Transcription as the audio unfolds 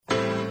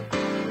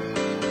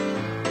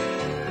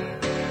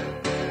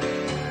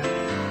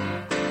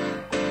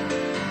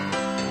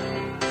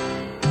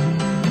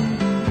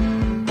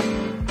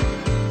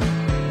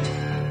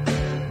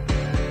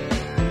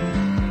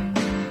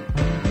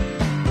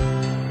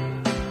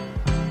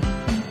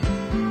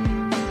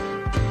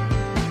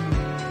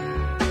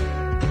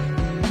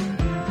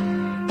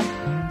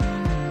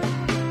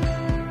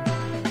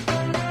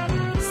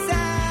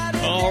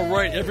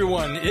right,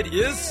 everyone, it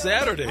is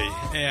Saturday,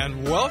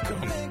 and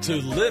welcome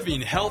to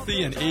Living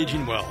Healthy and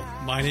Aging Well.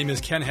 My name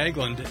is Ken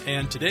Haglind,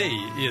 and today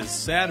is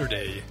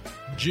Saturday,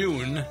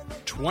 June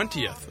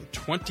 20th,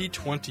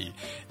 2020,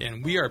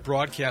 and we are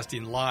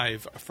broadcasting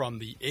live from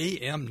the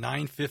AM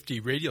 950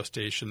 radio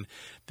station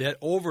that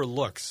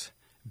overlooks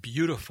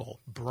beautiful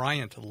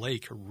Bryant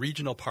Lake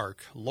Regional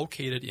Park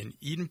located in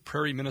Eden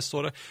Prairie,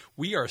 Minnesota.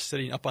 We are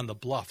sitting up on the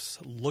bluffs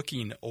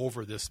looking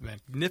over this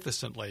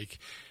magnificent lake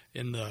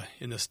in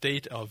the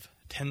state of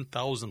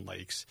 10,000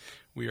 lakes.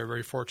 We are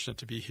very fortunate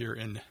to be here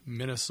in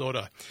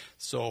Minnesota.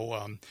 So,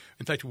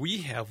 in fact, we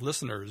have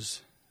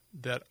listeners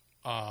that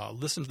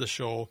listen to the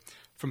show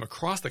from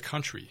across the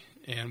country,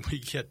 and we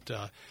get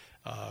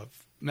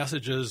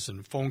messages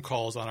and phone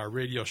calls on our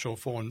radio show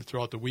phone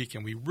throughout the week,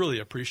 and we really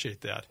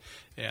appreciate that.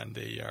 And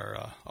they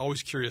are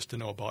always curious to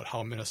know about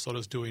how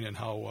Minnesota's doing and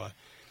how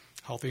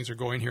things are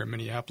going here in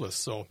Minneapolis.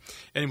 So,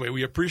 anyway,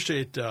 we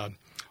appreciate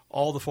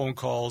all the phone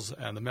calls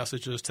and the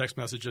messages, text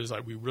messages.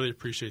 We really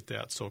appreciate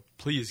that. So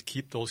please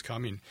keep those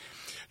coming.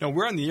 Now,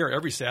 we're on the air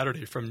every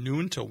Saturday from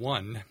noon to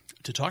 1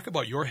 to talk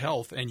about your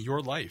health and your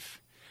life.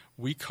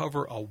 We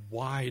cover a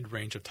wide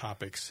range of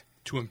topics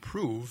to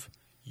improve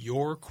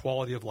your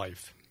quality of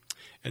life.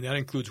 And that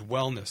includes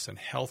wellness and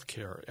health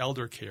care,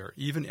 elder care,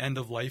 even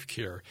end-of-life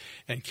care,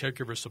 and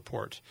caregiver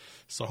support.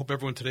 So I hope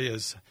everyone today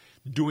is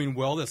doing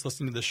well that's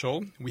listening to the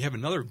show. We have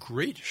another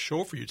great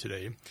show for you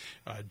today.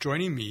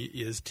 Joining me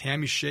is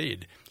Tammy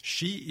Shade.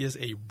 She is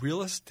a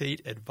real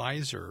estate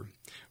advisor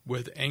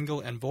with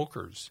Engel &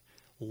 Volkers,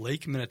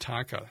 Lake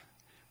Minnetonka,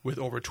 with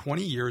over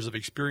 20 years of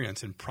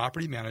experience in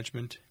property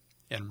management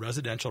and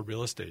residential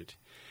real estate.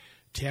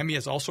 Tammy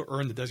has also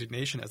earned the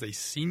designation as a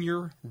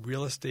senior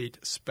real estate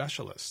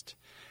specialist.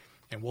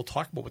 And we'll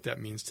talk about what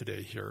that means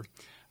today here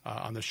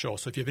on the show.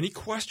 So if you have any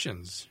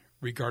questions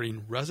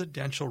regarding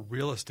residential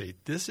real estate,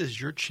 this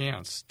is your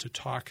chance to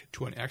talk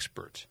to an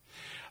expert.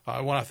 I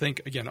want to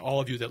thank, again,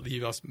 all of you that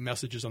leave us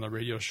messages on the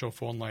radio show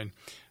phone line.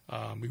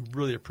 We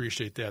really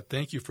appreciate that.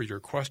 Thank you for your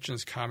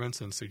questions,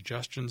 comments, and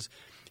suggestions.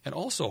 And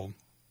also,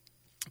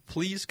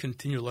 please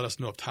continue to let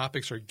us know of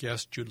topics or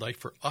guests you'd like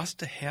for us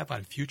to have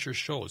on future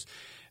shows.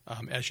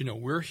 As you know,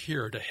 we're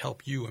here to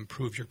help you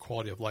improve your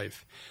quality of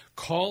life.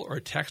 Call or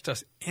text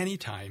us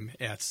anytime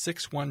at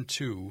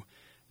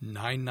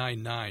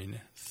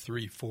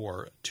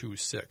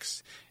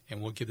 612-999-3426,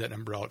 and we'll give that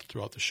number out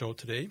throughout the show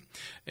today,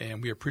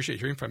 and we appreciate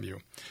hearing from you.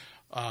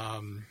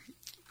 One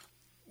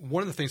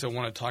of the things I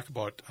want to talk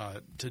about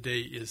today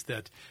is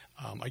that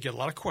I get a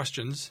lot of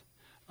questions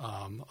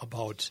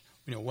about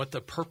what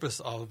the purpose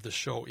of the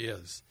show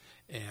is,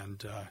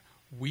 and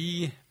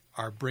we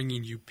are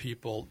bringing you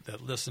people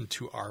that listen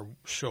to our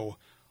show,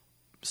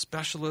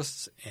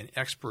 specialists and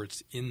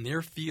experts in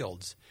their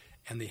fields,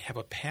 and they have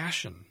a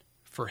passion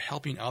for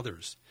helping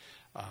others.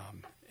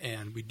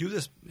 And we do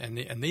this, and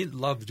they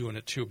love doing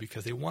it too,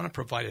 because they want to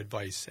provide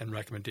advice and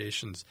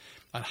recommendations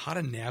on how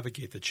to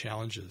navigate the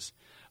challenges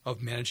of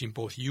managing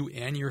both you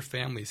and your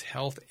family's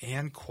health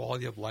and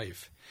quality of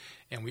life.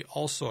 And we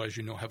also, as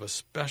you know, have a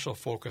special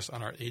focus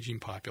on our aging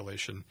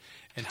population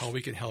and how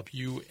we can help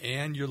you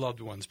and your loved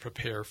ones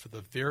prepare for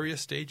the various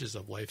stages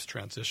of life's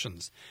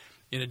transitions.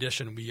 In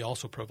addition, we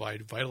also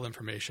provide vital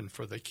information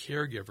for the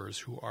caregivers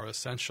who are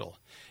essential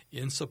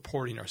in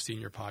supporting our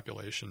senior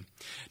population.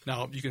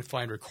 Now, you can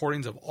find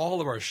recordings of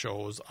all of our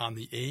shows on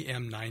the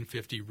AM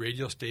 950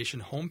 radio station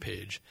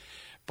homepage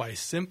by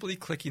simply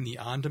clicking the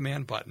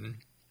on-demand button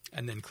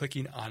and then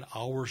clicking on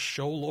our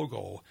show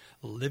logo,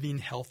 Living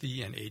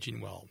Healthy and Aging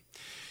Well.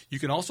 You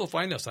can also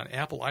find us on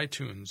Apple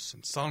iTunes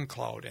and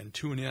SoundCloud and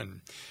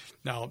TuneIn.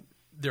 Now,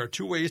 there are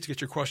two ways to get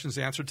your questions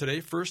answered today.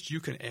 First, you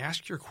can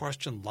ask your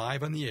question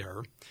live on the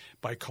air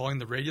by calling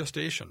the radio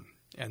station,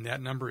 and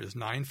that number is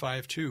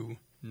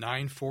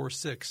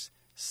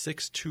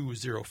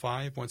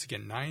 952-946-6205. Once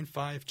again,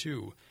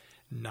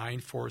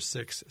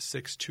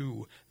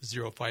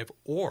 952-946-6205,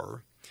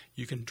 or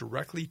you can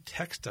directly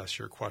text us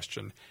your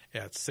question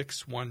at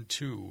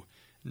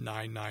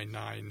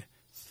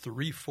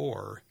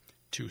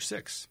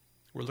 612-999-3426.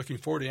 We're looking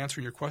forward to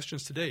answering your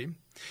questions today.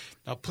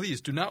 Now, please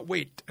do not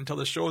wait until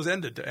the show is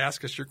ended to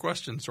ask us your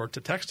questions or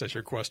to text us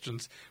your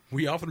questions.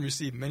 We often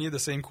receive many of the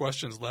same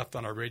questions left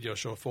on our radio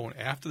show phone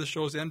after the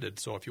show is ended.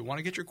 So if you want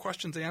to get your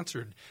questions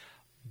answered,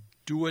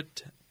 do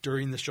it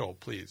during the show,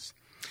 please.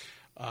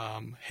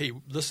 Hey,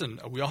 listen,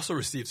 we also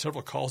received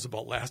several calls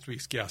about last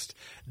week's guest,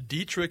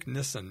 Dietrich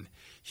Nissen.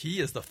 He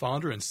is the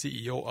founder and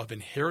CEO of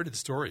Inherited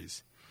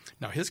Stories.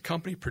 Now, his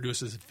company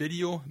produces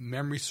video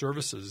memory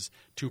services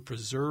to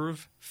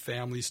preserve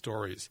family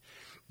stories.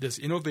 This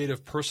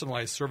innovative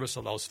personalized service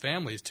allows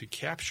families to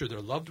capture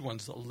their loved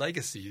ones'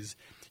 legacies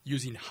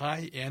using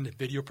high-end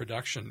video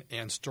production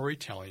and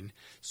storytelling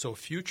so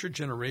future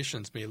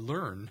generations may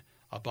learn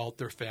about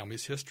their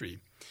family's history.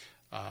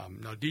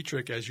 Now,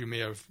 Dietrich, as you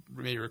may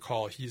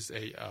recall, he's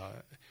a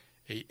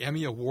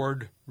Emmy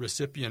Award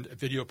recipient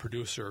video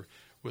producer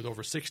with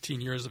over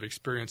 16 years of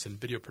experience in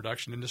video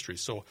production industry.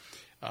 So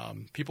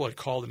people had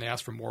called and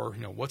asked for more,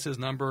 what's his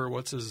number,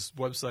 what's his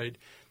website.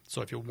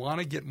 So if you want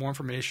to get more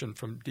information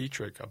from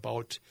Dietrich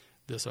about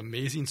this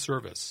amazing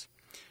service,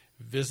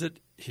 visit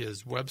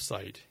his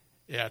website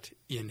at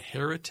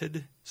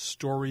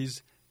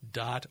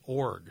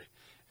inheritedstories.org.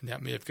 And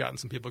that may have gotten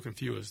some people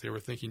confused. They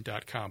were thinking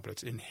 .com, but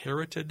it's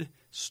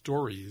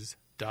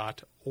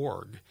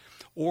inheritedstories.org.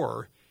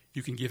 Or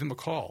you can give him a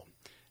call,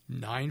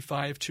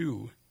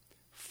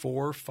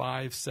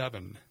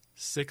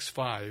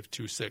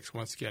 952-457-6526.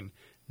 Once again,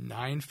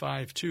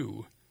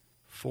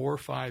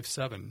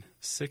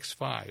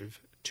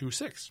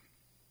 952-457-6526.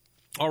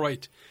 All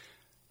right.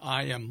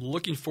 I am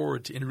looking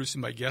forward to introducing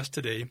my guest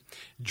today.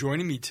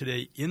 Joining me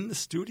today in the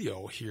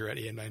studio here at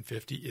AM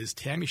 950 is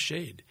Tammy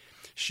Shade.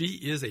 She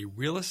is a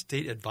real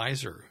estate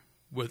advisor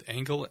with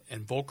Engel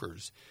and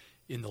Volkers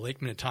in the Lake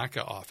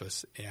Minnetonka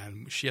office,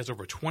 and she has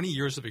over 20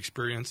 years of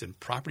experience in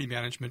property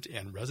management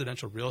and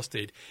residential real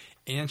estate,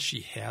 and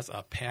she has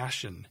a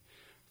passion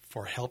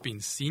for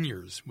helping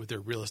seniors with their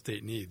real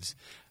estate needs.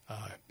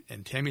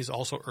 And Tammy's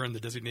also earned the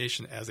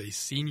designation as a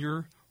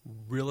senior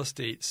real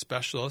estate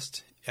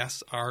specialist,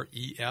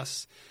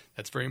 SRES.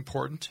 That's very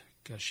important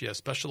because she has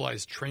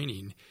specialized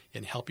training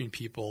in helping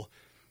people,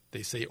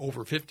 they say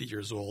over 50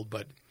 years old,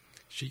 but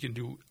she can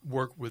do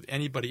work with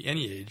anybody,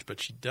 any age,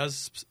 but she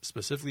does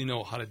specifically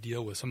know how to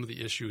deal with some of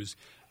the issues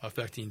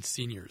affecting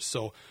seniors.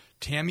 So,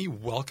 Tammy,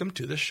 welcome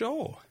to the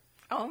show.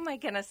 Oh, my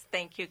goodness.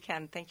 Thank you,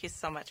 Ken. Thank you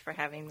so much for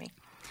having me.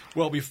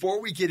 Well, before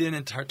we get in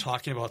and start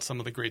talking about some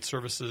of the great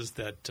services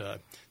that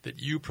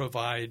you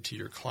provide to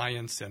your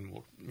clients, and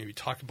we'll maybe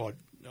talk about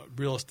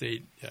real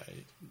estate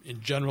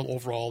in general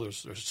overall,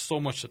 there's so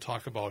much to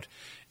talk about,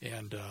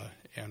 and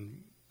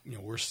you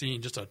know, we're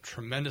seeing just a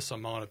tremendous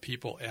amount of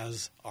people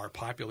as our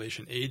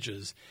population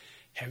ages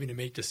having to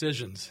make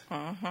decisions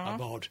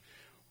about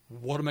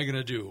what am I going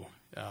to do.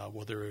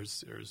 Well,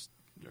 there's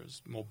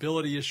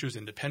mobility issues,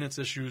 independence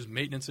issues,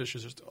 maintenance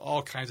issues, there's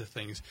all kinds of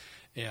things.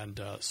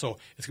 And so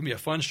it's going to be a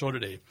fun show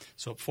today.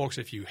 So, folks,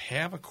 if you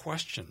have a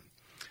question,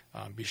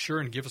 be sure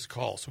and give us a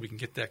call so we can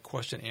get that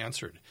question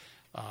answered.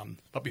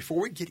 But before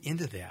we get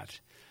into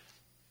that,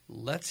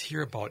 let's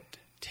hear about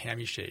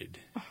Tammy Shade.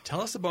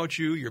 Tell us about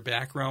you, your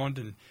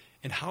background,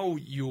 and how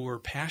your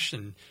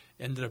passion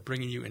ended up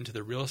bringing you into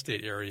the real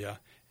estate area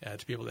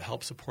to be able to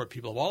help support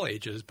people of all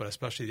ages, but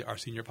especially our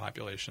senior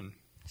population.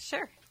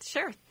 Sure.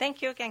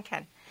 Thank you again,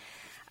 Ken.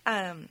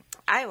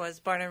 I was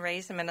born and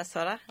raised in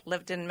Minnesota,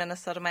 lived in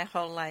Minnesota my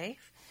whole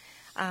life,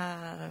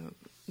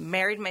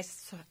 married my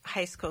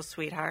high school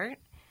sweetheart,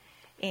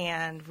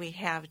 and we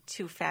have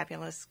two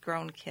fabulous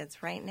grown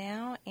kids right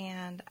now,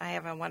 and I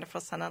have a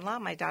wonderful son-in-law.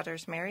 My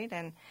daughter's married,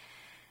 and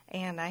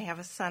I have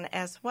a son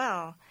as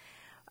well.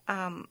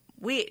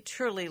 We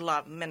truly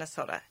love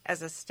Minnesota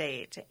as a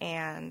state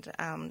and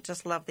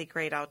just love the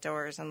great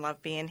outdoors and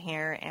love being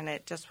here, and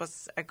it just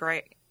was a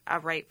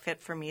right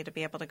fit for me to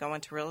be able to go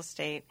into real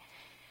estate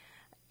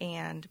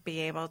and be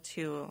able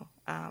to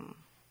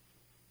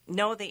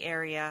know the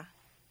area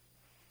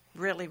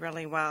really,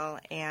 really well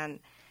and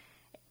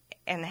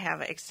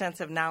have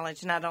extensive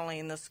knowledge not only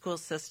in the school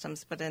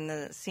systems but in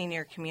the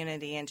senior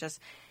community, and just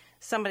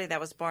somebody that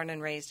was born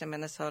and raised in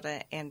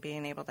Minnesota and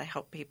being able to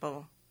help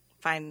people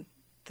find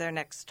their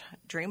next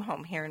dream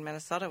home here in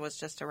Minnesota was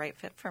just a right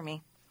fit for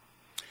me.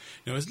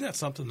 You know, isn't that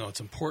something, though? It's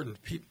important.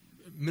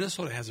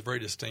 Minnesota has a very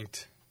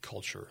distinct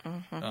culture.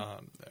 I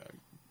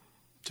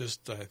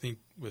think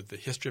with the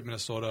history of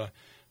Minnesota,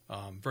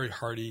 very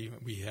hardy.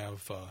 We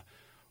have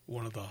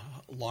one of the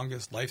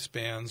longest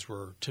lifespans.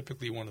 We're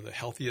typically one of the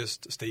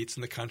healthiest states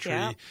in the country.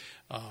 Yeah.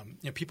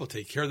 People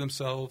take care of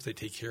themselves. They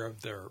take care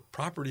of their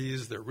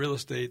properties, their real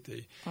estate.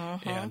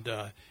 And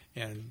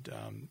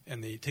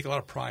they take a lot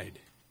of pride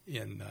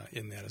in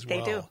that as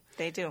well.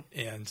 They do.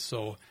 And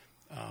so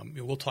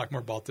we'll talk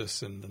more about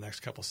this in the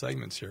next couple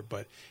segments here,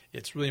 but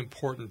it's really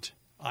important,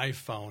 I've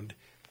found,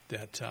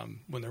 that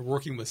when they're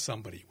working with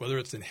somebody, whether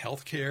it's in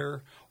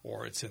healthcare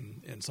or it's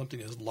in something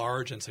as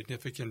large and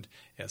significant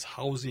as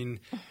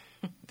housing,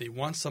 they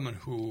want someone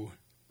who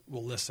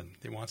will listen.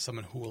 They want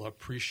someone who will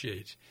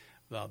appreciate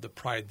the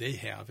pride they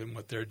have in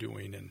what they're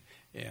doing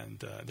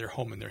and their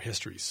home and their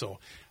history. So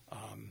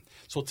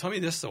tell me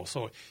this, though.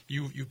 So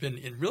you've been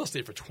in real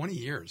estate for 20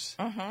 years,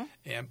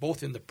 and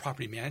both in the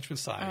property management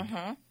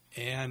side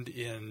and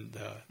in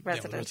the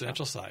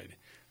residential side.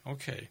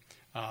 Okay.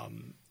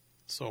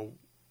 So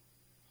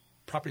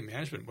property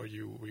management, were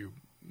you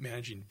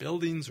managing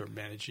buildings or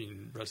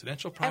managing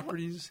residential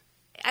properties?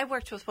 I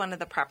worked with one of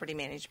the property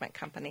management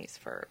companies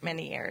for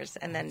many years,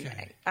 and then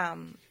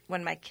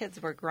when my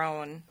kids were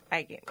grown,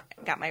 I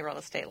got my real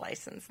estate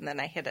license, and then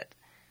I hit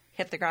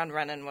the ground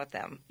running with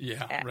them.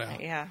 Yeah,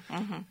 right. Yeah.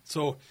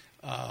 So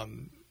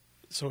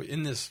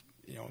in this,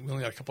 we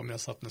only got a couple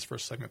minutes left in this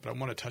first segment, but I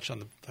want to touch on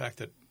the fact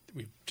that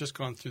we've just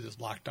gone through this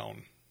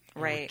lockdown.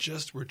 Right.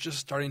 We're just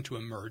starting to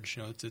emerge.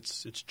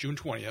 It's June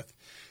 20th,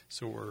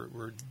 so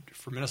we're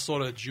for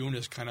Minnesota. June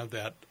is kind of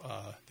that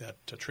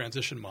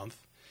transition month.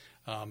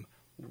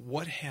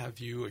 What have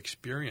you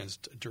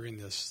experienced during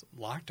this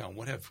lockdown?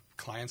 What have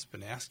clients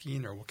been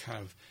asking, or what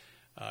kind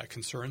of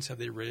concerns have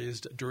they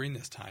raised during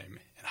this time?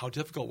 And how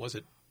difficult was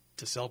it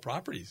to sell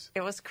properties.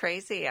 It was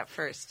crazy at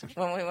first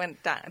when we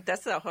went down.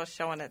 That's a whole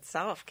show in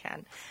itself,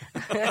 Ken.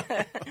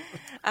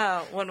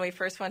 When we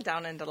first went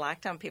down into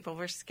lockdown, people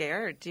were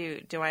scared.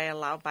 Do I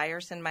allow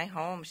buyers in my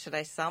home? Should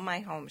I sell my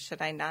home?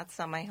 Should I not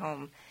sell my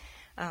home?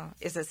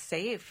 Is it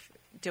safe?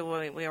 Do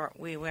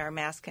we wear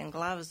masks and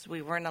gloves?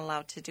 We weren't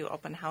allowed to do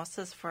open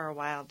houses for a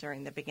while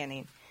during the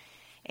beginning.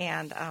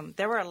 And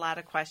there were a lot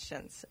of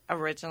questions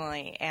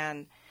originally.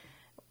 And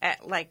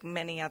like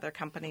many other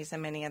companies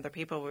and many other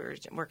people,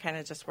 we're kind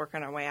of just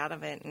working our way out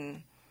of it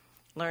and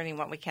learning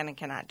what we can and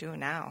cannot do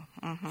now.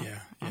 Mm-hmm.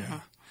 Yeah.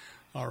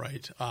 All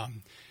right.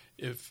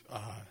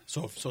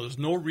 So there's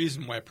no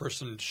reason why a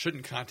person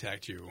shouldn't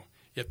contact you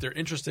if they're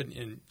interested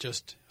in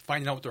just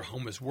finding out what their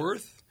home is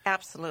worth.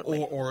 Absolutely.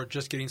 Or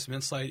just getting some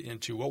insight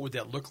into what would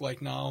that look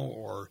like now,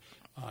 or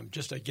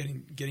just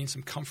getting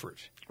some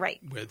comfort. Right.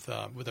 With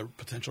a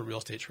potential real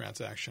estate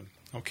transaction.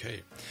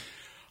 Okay.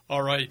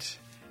 All right.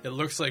 It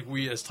looks like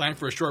it's time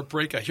for a short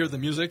break. I hear the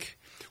music.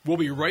 We'll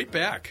be right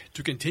back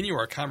to continue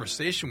our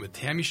conversation with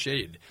Tammy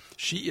Shade.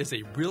 She is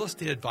a real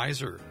estate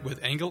advisor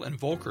with Engel &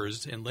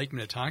 Volkers in Lake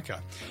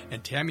Minnetonka,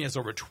 and Tammy has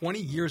over 20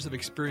 years of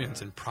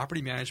experience in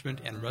property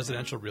management and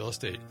residential real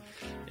estate.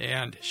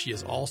 And she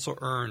has also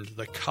earned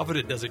the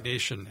coveted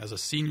designation as a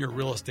senior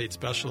real estate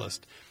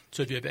specialist.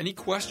 So if you have any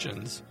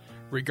questions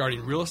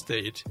regarding real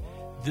estate,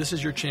 this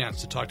is your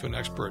chance to talk to an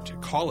expert.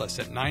 Call us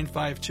at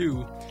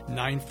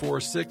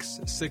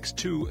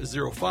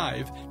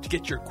 952-946-6205 to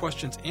get your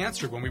questions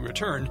answered when we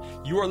return.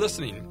 You are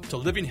listening to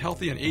Living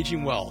Healthy and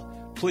Aging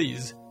Well.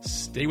 Please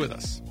stay with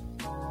us.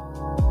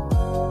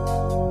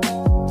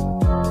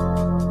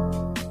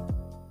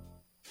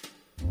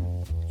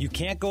 You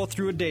can't go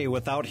through a day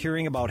without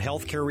hearing about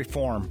healthcare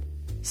reform.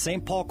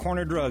 St. Paul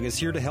Corner Drug is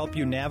here to help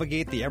you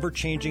navigate the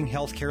ever-changing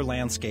healthcare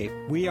landscape.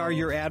 We are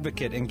your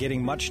advocate in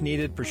getting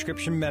much-needed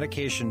prescription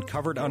medication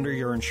covered under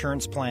your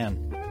insurance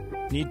plan.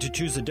 Need to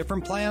choose a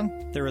different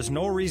plan? There is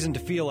no reason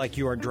to feel like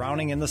you are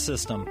drowning in the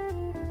system.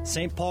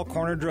 St. Paul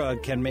Corner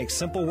Drug can make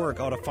simple work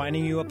out of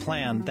finding you a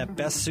plan that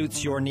best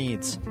suits your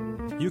needs.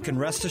 You can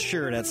rest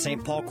assured at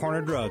St. Paul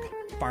Corner Drug,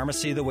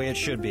 pharmacy the way it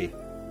should be.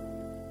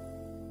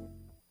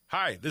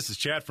 Hi, this is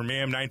Chad from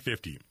AM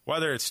 950.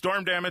 Whether it's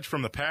storm damage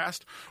from the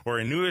past or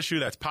a new issue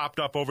that's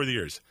popped up over the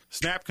years,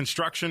 Snap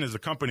Construction is the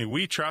company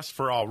we trust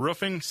for all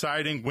roofing,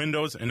 siding,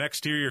 windows, and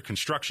exterior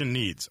construction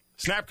needs.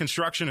 Snap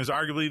Construction is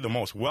arguably the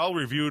most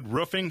well-reviewed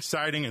roofing,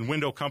 siding, and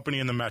window company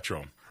in the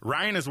metro.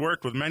 Ryan has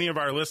worked with many of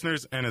our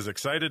listeners and is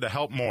excited to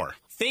help more.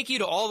 Thank you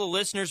to all the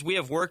listeners we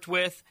have worked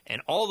with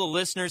and all the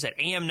listeners at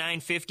AM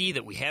 950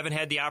 that we haven't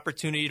had the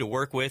opportunity to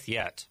work with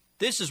yet.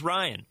 This is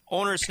Ryan,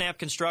 owner of Snap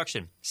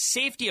Construction.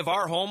 Safety of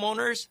our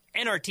homeowners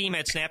and our team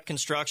at Snap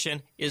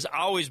Construction has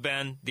always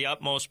been the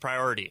utmost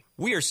priority.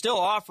 We are still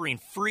offering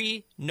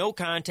free,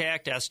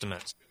 no-contact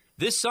estimates.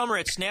 This summer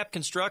at Snap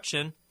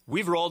Construction,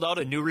 we've rolled out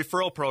a new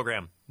referral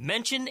program.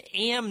 Mention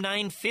AM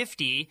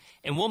 950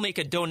 and we'll make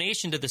a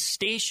donation to the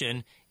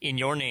station in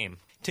your name.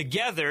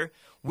 Together,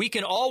 we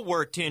can all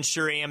work to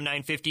ensure AM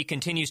 950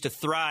 continues to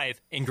thrive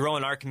and grow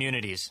in our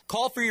communities.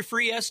 Call for your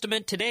free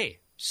estimate today.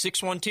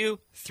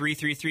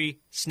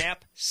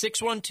 612-333-SNAP,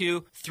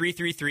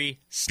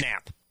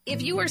 612-333-SNAP.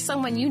 If you or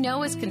someone you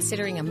know is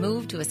considering a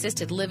move to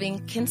assisted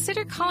living,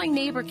 consider calling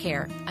Neighbor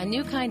Care, a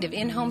new kind of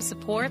in-home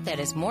support that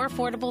is more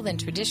affordable than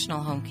traditional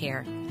home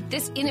care.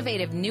 This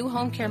innovative new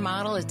home care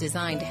model is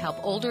designed to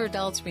help older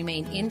adults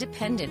remain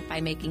independent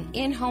by making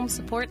in-home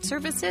support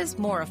services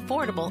more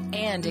affordable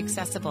and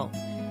accessible.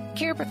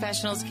 Care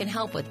professionals can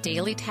help with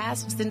daily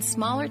tasks in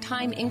smaller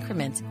time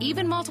increments,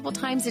 even multiple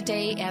times a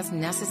day as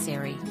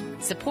necessary.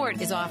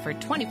 Support is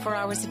offered 24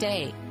 hours a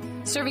day.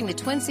 Serving the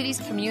Twin Cities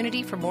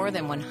community for more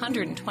than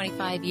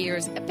 125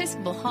 years,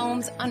 Episcopal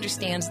Homes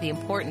understands the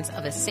importance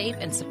of a safe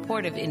and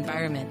supportive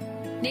environment.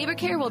 Neighbor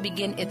Care will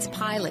begin its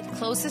pilot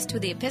closest to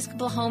the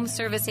Episcopal Home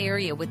service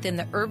area within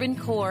the urban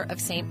core of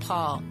St.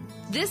 Paul.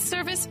 This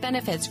service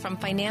benefits from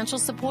financial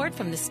support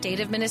from the State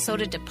of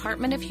Minnesota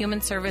Department of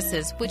Human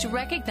Services, which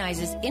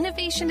recognizes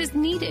innovation is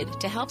needed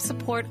to help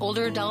support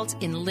older adults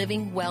in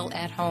living well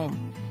at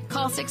home.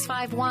 Call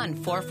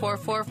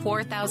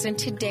 651-444-4000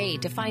 today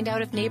to find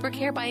out if Neighbor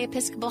Care by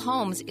Episcopal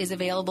Homes is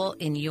available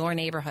in your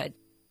neighborhood.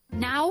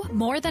 Now,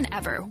 more than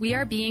ever, we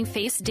are being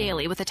faced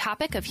daily with the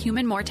topic of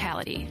human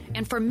mortality,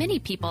 and for many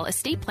people,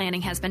 estate planning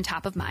has been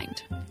top of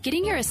mind.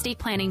 Getting your estate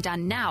planning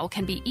done now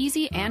can be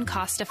easy and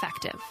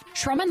cost-effective.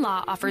 Schroman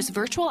Law offers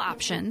virtual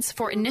options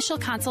for initial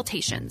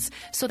consultations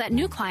so that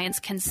new clients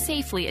can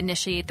safely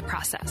initiate the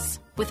process.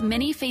 With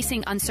many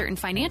facing uncertain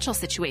financial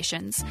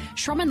situations,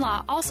 Schroman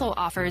Law also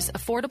offers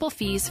affordable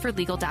fees for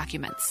legal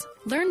documents.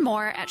 Learn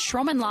more at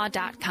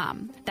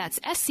schromanlaw.com. That's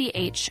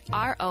SCHROMEN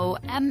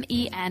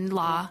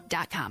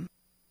law.com.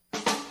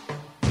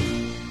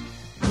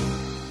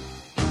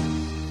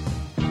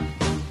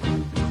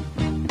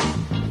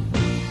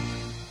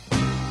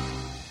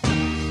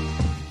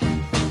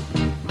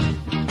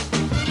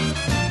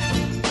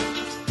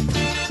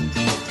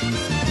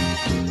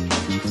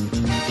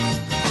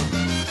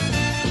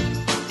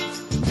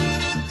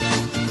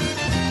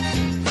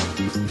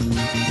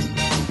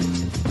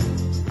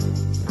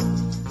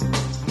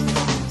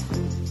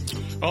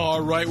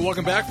 right,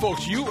 welcome back,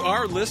 folks. You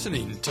are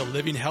listening to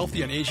Living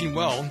Healthy and Aging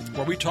Well,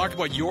 where we talk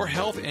about your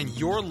health and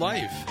your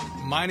life.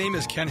 My name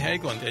is Ken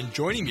Haglind, and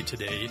joining me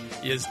today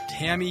is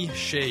Tammy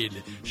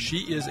Shade. She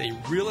is a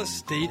real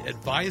estate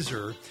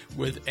advisor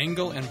with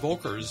Engel and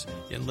Volkers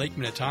in Lake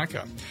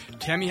Minnetonka.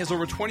 Tammy has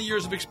over 20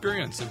 years of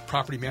experience in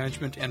property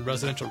management and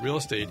residential real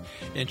estate,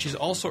 and she's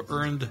also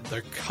earned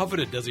the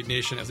coveted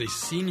designation as a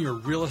senior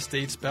real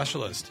estate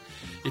specialist.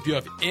 If you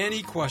have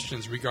any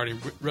questions regarding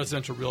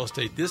residential real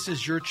estate, this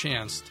is your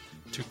chance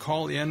to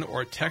call in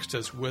or text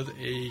us with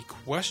a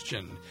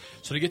question.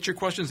 So to get your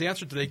questions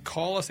answered today,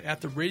 call us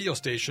at the radio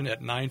station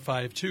at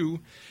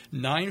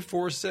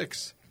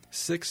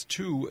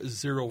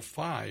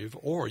 952-946-6205,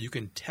 or you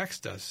can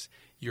text us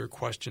your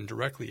question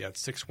directly at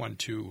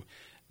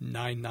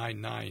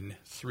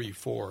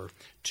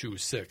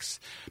 612-999-3426.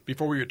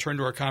 Before we return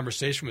to our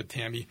conversation with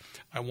Tammy,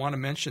 I want to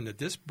mention that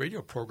this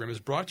radio program is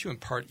brought to you in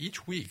part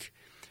each week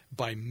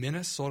by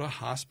Minnesota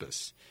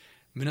Hospice.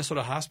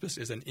 Minnesota Hospice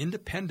is an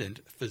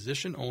independent,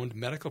 physician-owned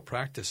medical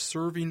practice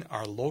serving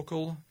our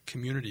local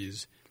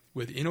communities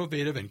with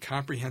innovative and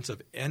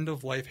comprehensive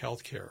end-of-life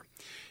health care.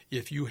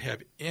 If you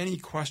have any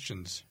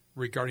questions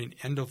regarding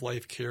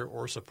end-of-life care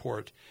or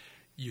support,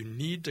 you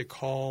need to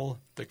call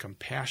the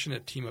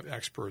compassionate team of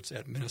experts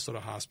at Minnesota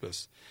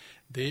Hospice.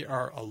 They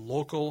are a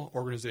local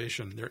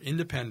organization. They're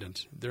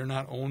independent. They're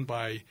not owned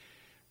by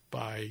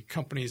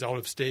companies out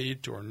of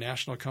state or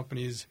national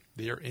companies.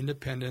 They are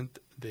independent.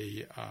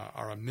 They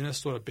are a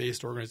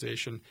Minnesota-based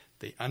organization.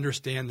 They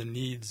understand the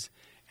needs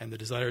and the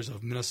desires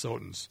of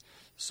Minnesotans.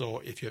 So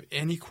if you have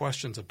any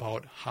questions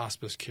about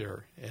hospice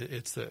care,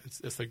 it's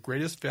the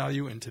greatest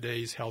value in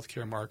today's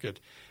healthcare market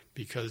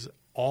because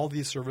all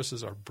these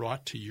services are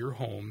brought to your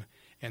home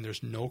and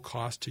there's no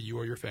cost to you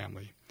or your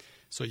family.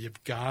 So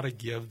you've got to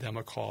give them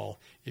a call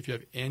if you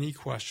have any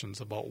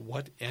questions about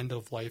what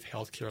end-of-life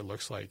healthcare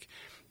looks like.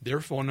 Their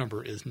phone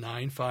number is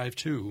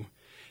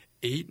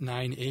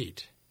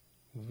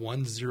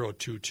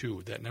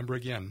 952-898-1022. That number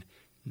again,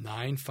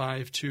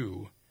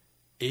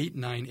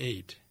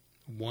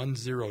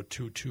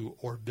 952-898-1022,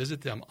 or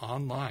visit them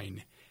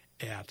online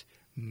at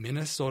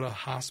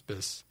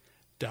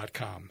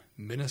minnesotahospice.com.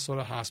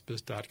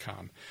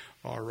 minnesotahospice.com.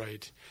 All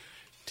right.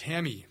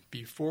 Tammy,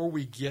 before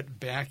we get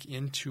back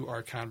into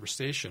our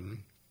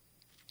conversation,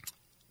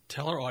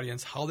 tell our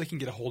audience how they can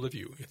get a hold of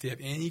you. If they have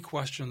any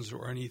questions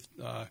or any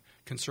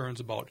concerns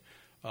about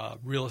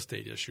real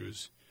estate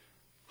issues,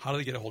 how do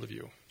they get a hold of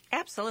you?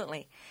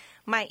 Absolutely.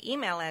 My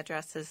email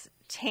address is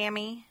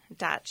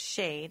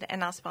tammy.shade,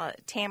 and I'll spell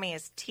it. Tammy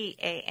is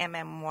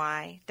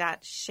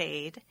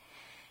TAMMY.shade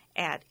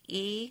at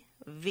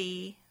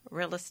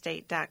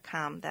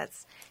evrealestate.com.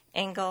 That's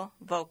Engel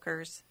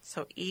Volkers,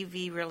 so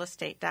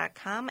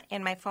evrealestate.com.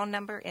 And my phone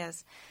number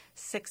is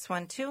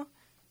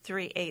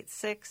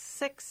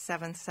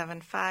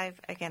 612-386-6775.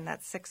 Again,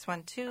 that's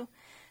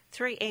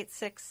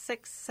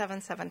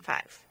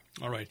 612-386-6775.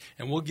 All right.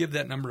 And we'll give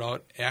that number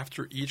out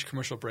after each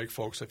commercial break,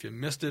 folks. If you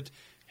missed it,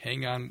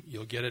 hang on.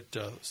 You'll get it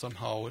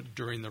somehow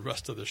during the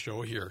rest of the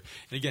show here.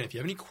 And again, if you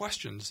have any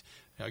questions,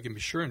 again, be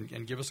sure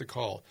and give us a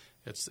call.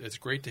 It's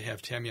great to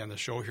have Tammy on the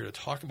show here to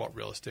talk about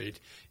real estate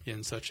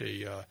in such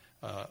an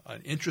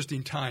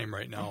interesting time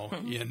right now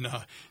in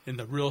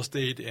the real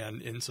estate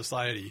and in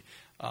society.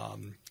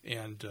 One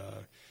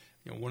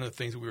of the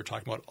things that we were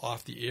talking about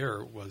off the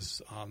air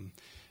was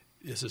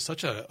this is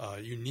such a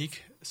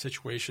unique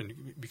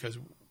situation because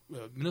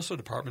Minnesota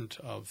Department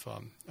of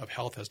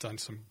Health has done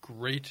some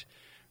great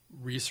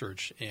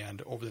research,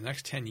 and over the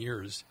next 10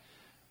 years,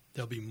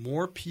 there'll be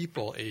more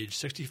people age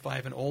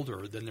 65 and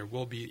older than there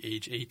will be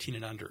age 18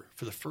 and under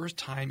for the first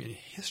time in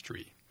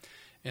history.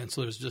 And so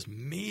there's just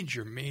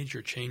major,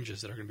 major changes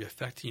that are going to be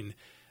affecting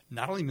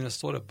not only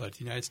Minnesota but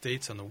the United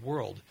States and the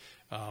world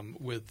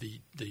with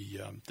the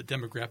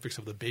demographics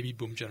of the baby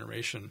boom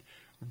generation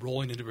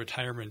rolling into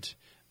retirement.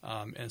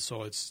 And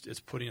so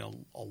it's putting a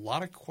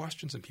lot of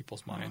questions in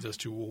people's minds as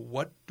to, well,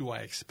 what do I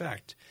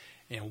expect?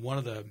 And one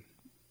of the,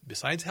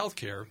 besides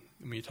healthcare,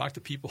 when you talk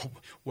to people,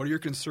 what are your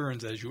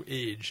concerns as you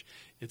age?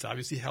 It's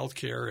obviously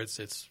healthcare.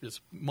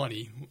 It's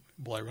money.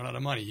 Will I run out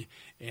of money?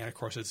 And of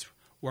course, it's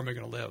where am I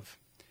going to live?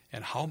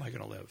 And how am I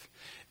going to live?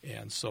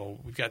 And so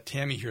we've got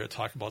Tammy here to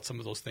talk about some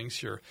of those things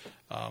here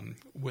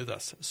with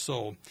us.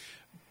 So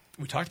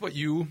we talked about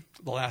you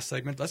the last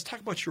segment. Let's talk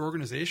about your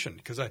organization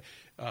because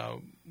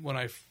when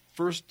I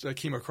first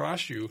came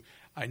across you,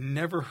 I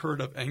never heard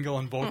of Engel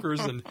and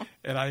Volkers,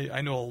 and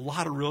I know a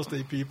lot of real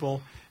estate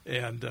people,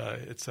 and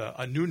it's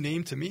a new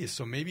name to me.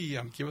 So maybe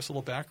give us a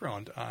little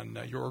background on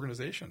your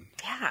organization.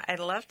 Yeah, I'd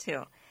love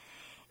to.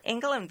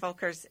 Engel and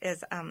Volkers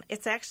is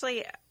it's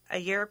actually a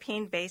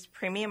European-based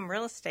premium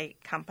real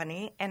estate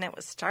company, and it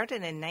was started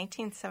in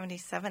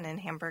 1977 in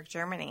Hamburg,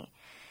 Germany.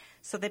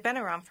 So they've been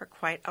around for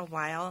quite a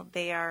while.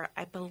 They are,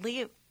 I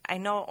believe, I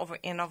know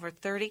in over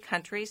 30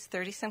 countries,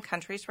 30-some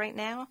countries right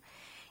now.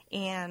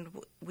 And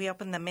we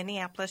opened the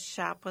Minneapolis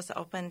shop, was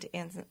opened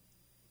in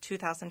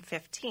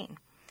 2015.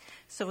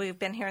 So we've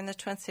been here in the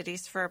Twin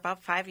Cities for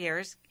about 5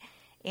 years,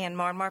 and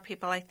more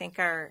people, I think,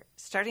 are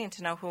starting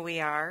to know who we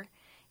are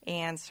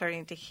and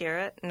starting to hear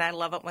it. And I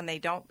love it when they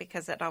don't,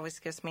 because it always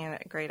gives me a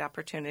great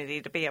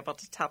opportunity to be able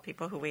to tell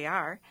people who we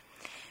are.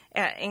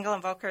 At Engel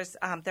 & Volkers,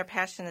 their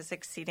passion is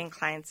exceeding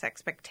clients'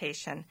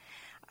 expectation.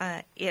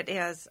 It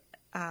is,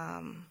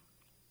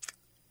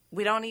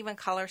 we don't even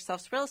call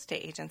ourselves real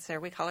estate agents there.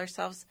 We call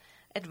ourselves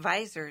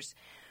advisors.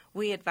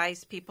 We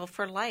advise people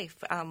for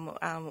life.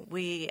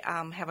 We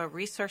have a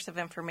resource of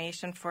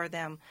information for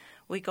them.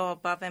 We go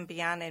above and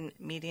beyond in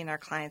meeting our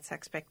clients'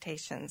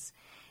 expectations.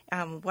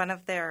 One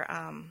of their,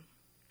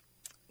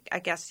 I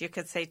guess you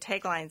could say,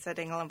 taglines at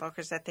Engel &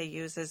 Volkers that they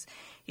use is,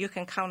 "You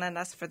can count on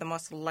us for the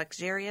most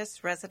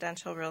luxurious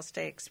residential real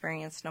estate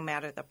experience, no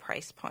matter the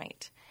price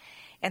point."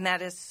 And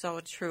that is so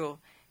true,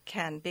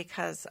 Ken,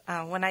 because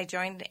when I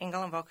joined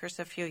Engel & Volkers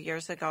a few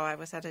years ago, I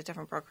was at a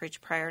different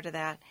brokerage prior to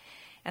that,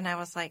 and I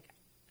was like,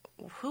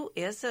 who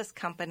is this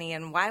company,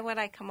 and why would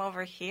I come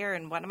over here,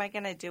 and what am I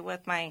going to do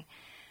with my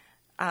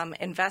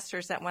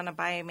investors that want to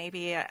buy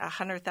maybe a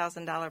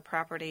 $100,000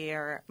 property,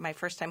 or my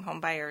first-time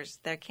home buyers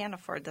that can't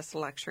afford this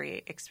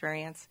luxury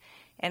experience?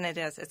 And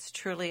it's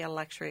truly a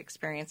luxury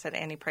experience at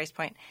any price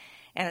point.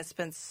 And it's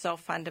been so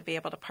fun to be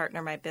able to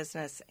partner my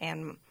business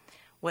and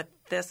with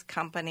this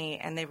company,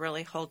 and they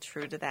really hold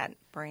true to that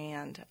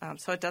brand.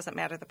 So it doesn't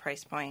matter the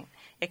price point.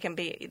 It can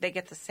be, they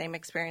get the same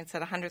experience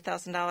at a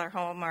 $100,000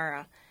 home or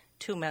a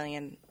 $2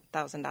 million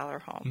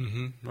home.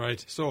 Mm-hmm,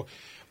 right. So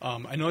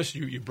I noticed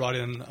you brought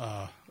in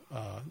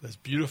this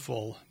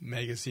beautiful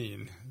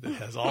magazine that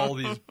has all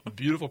these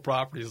beautiful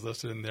properties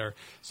listed in there.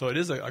 So it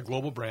is a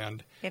global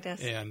brand. It is.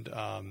 And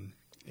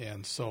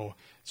so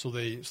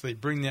they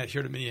bring that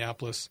here to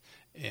Minneapolis.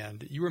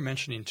 And you were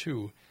mentioning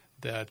too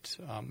that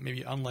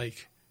maybe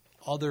unlike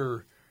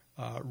other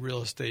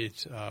real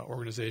estate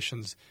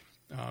organizations,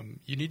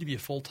 you need to be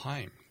full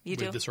time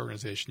with this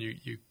organization.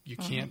 You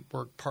can't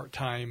work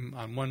part-time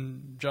on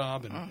one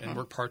job and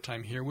work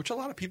part-time here, which a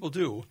lot of people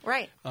do.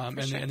 Right. And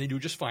they do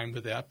just fine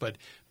with that, but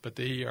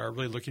they are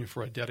really looking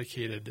for a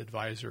dedicated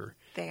advisor.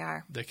 They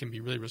are. That can be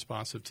really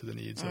responsive to the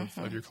needs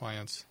of your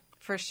clients.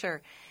 For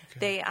sure.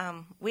 Okay.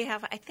 We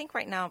have, I think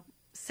right now,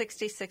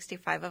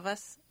 65 of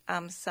us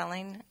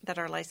selling that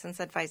are licensed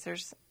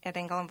advisors at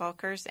Engel &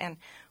 Volkers, and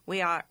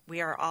we are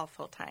all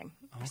full-time.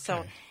 Okay.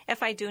 So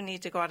if I do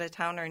need to go out of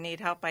town or need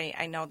help,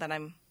 I know that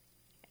I'm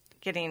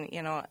getting,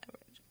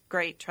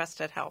 great,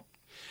 trusted help.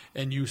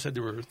 And you said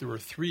there were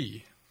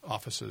 3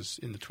 offices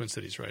in the Twin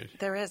Cities, right?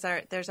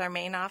 There's our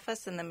main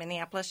office in the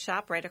Minneapolis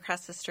shop right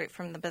across the street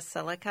from the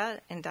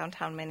Basilica in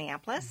downtown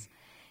Minneapolis.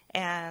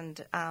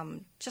 And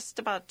just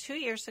about 2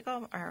 years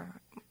ago,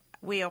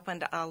 we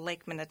opened a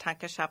Lake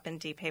Minnetonka shop in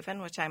Deep Haven,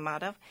 which I'm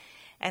out of.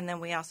 And then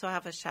we also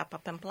have a shop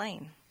up in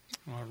Blaine.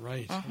 All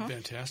right.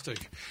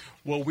 Fantastic.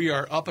 Well, we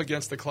are up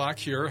against the clock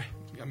here.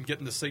 I'm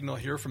getting the signal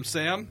here from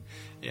Sam,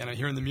 and I'm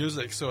hearing the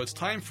music. So it's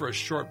time for a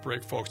short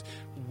break, folks.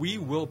 We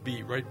will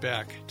be right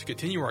back to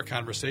continue our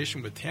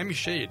conversation with Tammy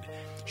Shade.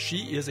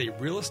 She is a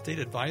real estate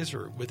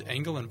advisor with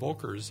Engel &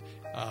 Volkers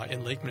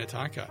in Lake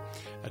Minnetonka.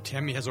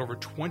 Tammy has over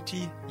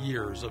 20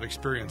 years of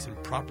experience in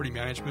property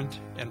management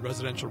and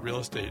residential real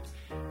estate.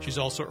 She's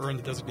also earned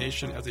the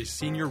designation as a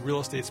senior real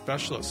estate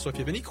specialist. So if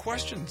you have any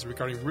questions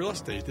regarding real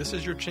estate, this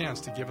is your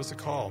chance to give us a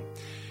call.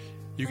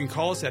 You can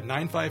call us at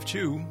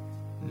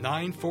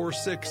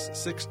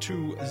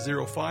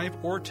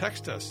 952-946-6205 or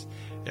text us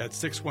at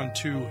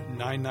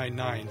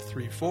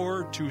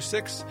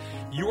 612-999-3426.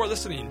 You are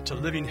listening to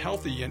Living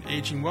Healthy and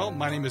Aging Well.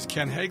 My name is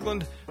Ken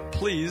Haglind.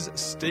 Please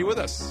stay with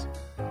us.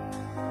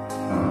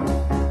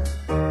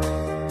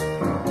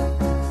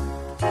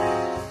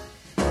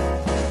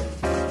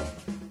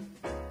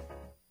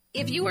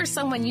 If you or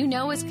someone you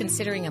know is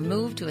considering a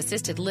move to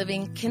assisted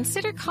living,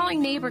 consider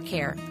calling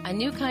NeighborCare, a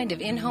new kind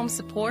of in-home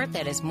support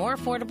that is more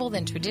affordable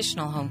than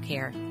traditional home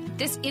care.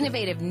 This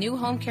innovative new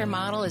home care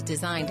model is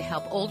designed to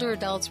help older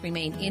adults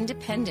remain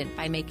independent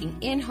by making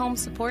in-home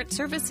support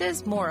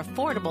services more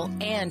affordable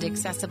and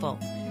accessible.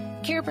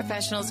 Care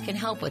professionals can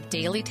help with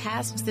daily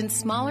tasks in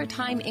smaller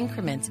time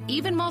increments,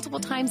 even multiple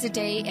times a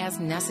day as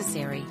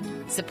necessary.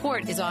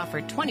 Support is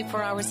offered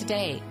 24 hours a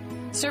day.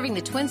 Serving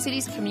the Twin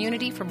Cities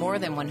community for more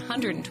than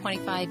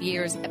 125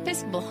 years,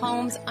 Episcopal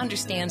Homes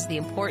understands the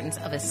importance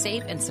of a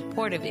safe and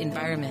supportive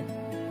environment.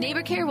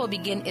 NeighborCare will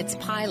begin its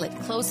pilot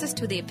closest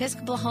to the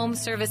Episcopal Home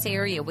service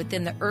area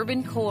within the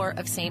urban core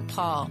of St.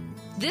 Paul.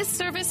 This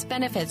service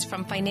benefits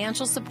from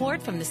financial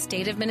support from the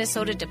State of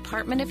Minnesota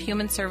Department of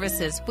Human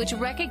Services, which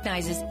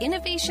recognizes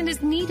innovation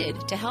is needed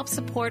to help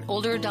support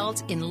older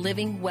adults in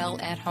living well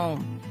at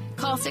home.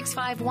 Call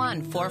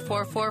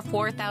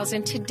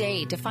 651-444-4000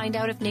 today to find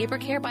out if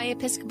NeighborCare by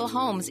Episcopal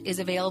Homes is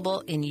available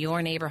in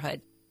your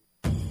neighborhood.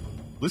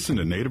 Listen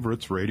to Native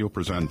Roots Radio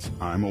presents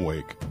I'm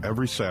Awake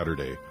every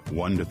Saturday,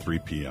 1 to 3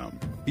 p.m.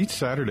 Each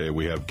Saturday,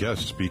 we have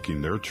guests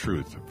speaking their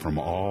truth from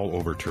all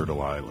over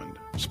Turtle Island.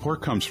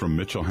 Support comes from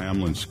Mitchell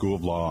Hamlin School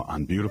of Law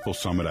on beautiful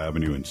Summit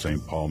Avenue in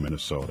St. Paul,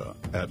 Minnesota.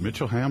 At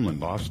Mitchell Hamlin,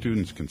 law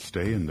students can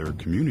stay in their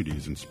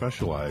communities and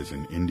specialize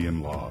in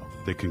Indian law.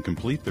 They can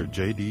complete their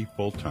JD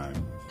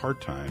full-time,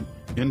 part-time,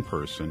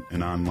 in-person,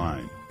 and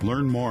online.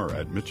 Learn more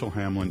at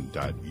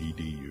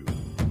mitchellhamlin.edu.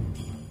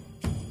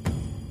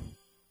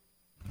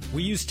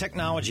 We use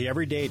technology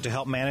every day to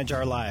help manage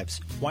our lives.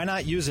 Why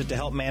not use it to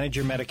help manage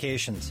your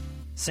medications?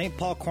 St.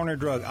 Paul Corner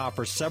Drug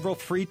offers several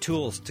free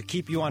tools to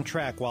keep you on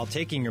track while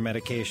taking your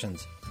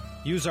medications.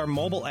 Use our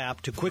mobile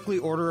app to quickly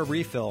order a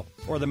refill,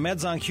 or the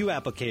Meds on Q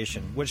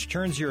application, which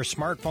turns your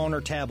smartphone or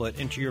tablet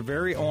into your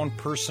very own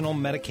personal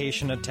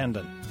medication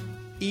attendant.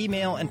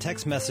 Email and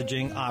text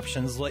messaging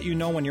options let you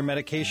know when your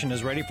medication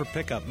is ready for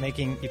pickup,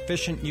 making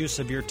efficient use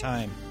of your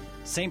time.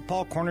 St.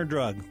 Paul Corner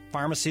Drug,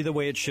 pharmacy the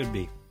way it should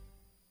be.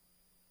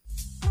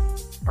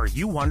 Are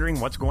you wondering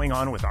what's going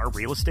on with our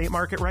real estate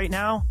market right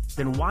now?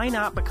 Then why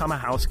not become a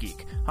house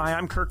geek? Hi,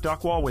 I'm Kirk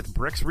Duckwall with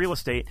Bricks Real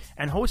Estate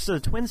and host of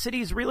the Twin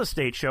Cities Real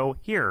Estate Show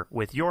here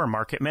with your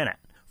Market Minute.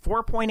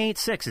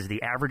 4.86 is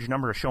the average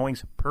number of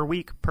showings per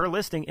week per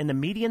listing in the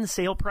median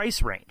sale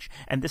price range,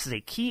 and this is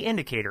a key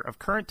indicator of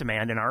current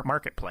demand in our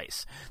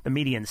marketplace. The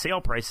median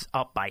sale price is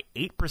up by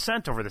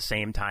 8% over the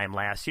same time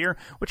last year,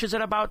 which is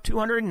at about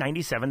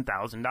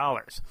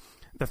 $297,000.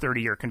 The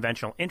 30-year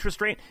conventional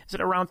interest rate is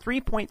at around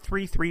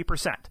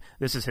 3.33%.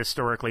 This is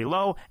historically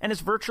low and is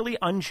virtually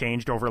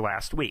unchanged over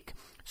last week.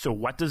 So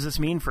what does this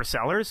mean for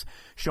sellers?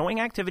 Showing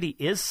activity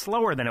is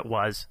slower than it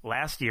was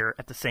last year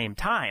at the same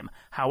time.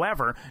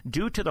 However,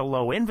 due to the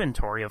low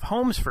inventory of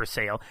homes for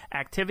sale,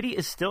 activity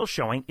is still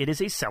showing it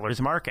is a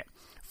seller's market.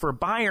 For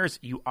buyers,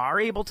 you are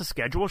able to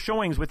schedule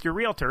showings with your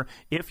realtor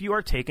if you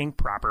are taking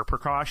proper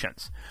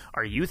precautions.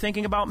 Are you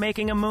thinking about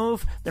making a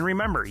move? Then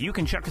remember, you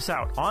can check us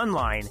out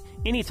online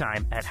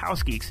anytime at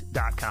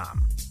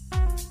housegeeks.com.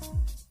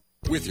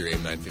 With your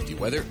AM 950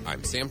 weather,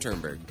 I'm Sam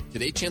Turnberg.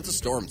 Today, chance of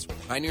storms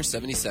with high near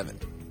 77.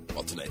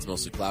 While tonight's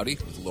mostly cloudy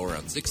with a low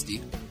around 60.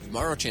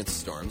 Tomorrow, chance of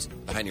storms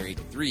with a high near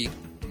 83.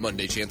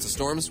 Monday, chance of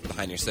storms with a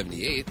high near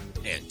 78.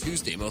 And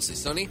Tuesday, mostly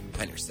sunny,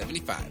 high near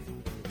 75.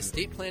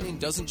 Estate planning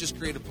doesn't just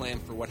create a plan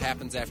for what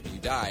happens after you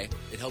die.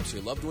 It helps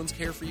your loved ones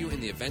care for you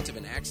in the event of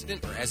an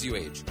accident or as you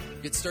age.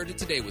 Get started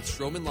today with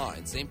Schroman Law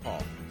in St.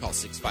 Paul. Call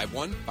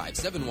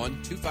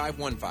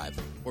 651-571-2515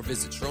 or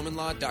visit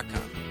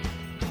schromanlaw.com.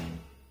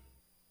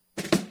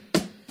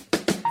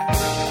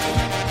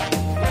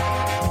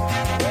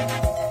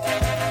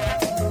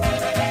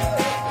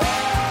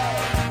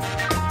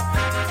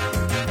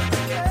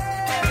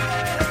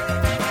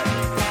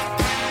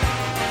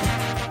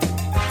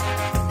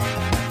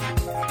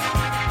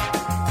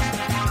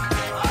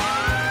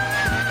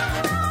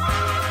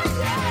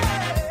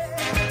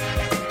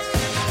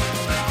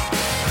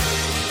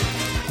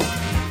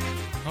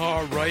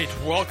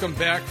 Welcome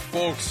back,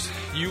 folks.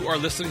 You are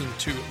listening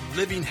to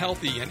Living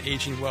Healthy and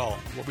Aging Well,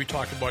 where we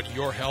talk about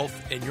your health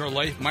and your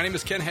life. My name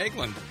is Ken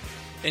Haglind,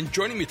 and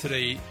joining me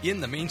today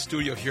in the main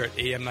studio here at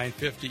AM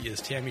 950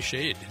 is Tammy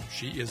Shade.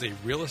 She is a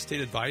real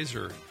estate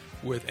advisor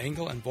with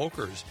Engel and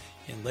Volkers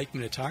in Lake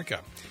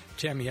Minnetonka.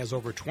 Tammy has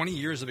over 20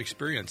 years of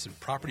experience in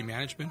property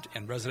management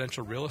and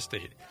residential real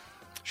estate.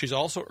 She's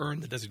also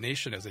earned the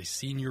designation as a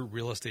senior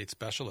real estate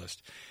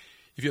specialist.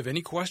 If you have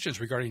any questions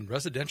regarding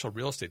residential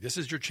real estate, this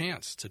is your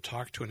chance to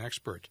talk to an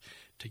expert.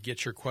 To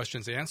get your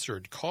questions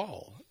answered,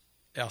 call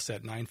us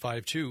at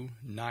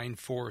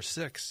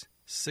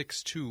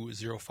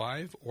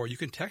 952-946-6205, or you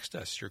can text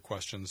us your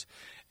questions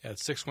at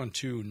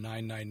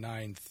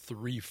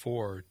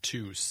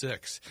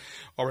 612-999-3426.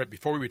 All right,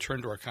 before we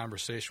return to our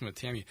conversation with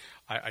Tammy,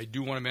 I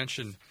do want to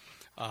mention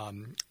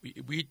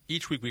we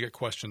each week we get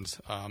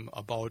questions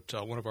about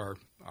one of our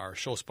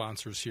show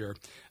sponsors here,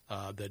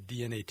 the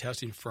DNA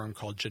testing firm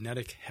called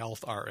Genetic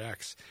Health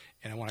RX.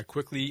 And I want to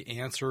quickly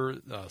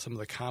answer some of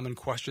the common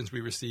questions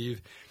we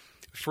receive.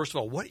 First of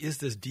all, what is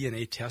this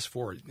DNA test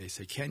for? They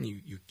say, Ken,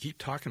 you keep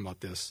talking about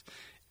this.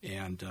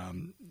 And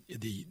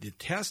the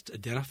test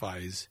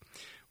identifies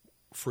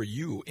for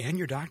you and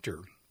your doctor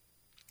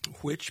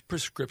which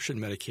prescription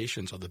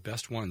medications are the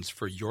best ones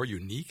for your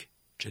unique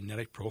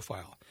genetic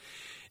profile.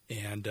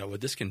 And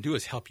what this can do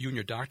is help you and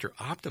your doctor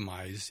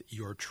optimize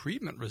your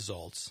treatment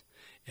results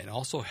and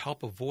also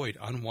help avoid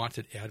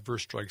unwanted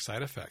adverse drug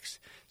side effects.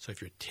 So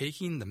if you're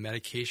taking the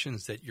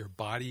medications that your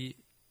body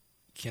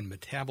can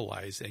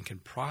metabolize and can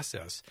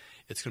process,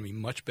 it's going to be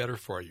much better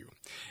for you.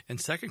 And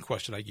second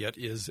question I get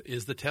is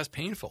the test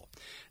painful?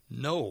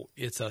 No,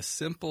 it's a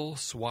simple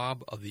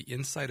swab of the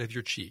inside of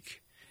your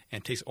cheek,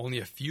 and it takes only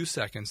a few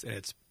seconds, and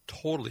it's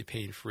totally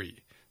pain-free.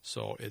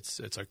 So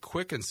it's a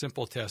quick and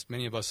simple test.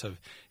 Many of us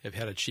have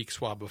had a cheek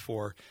swab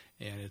before,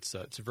 and it's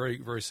very,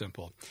 very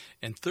simple.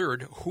 And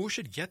third, who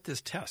should get this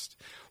test?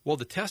 Well,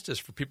 the test is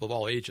for people of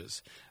all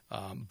ages.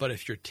 But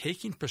if you're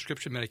taking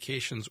prescription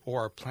medications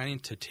or are planning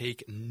to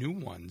take new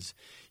ones,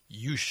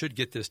 you should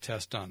get this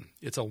test done.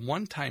 It's a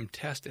one-time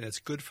test, and it's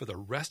good for the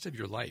rest of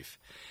your life.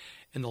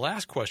 And the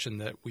last question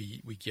that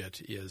we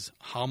get is,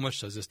 how much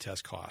does this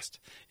test cost?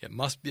 It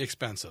must be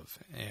expensive.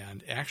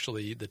 And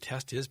actually, the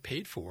test is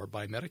paid for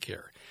by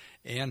Medicare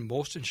and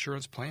most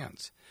insurance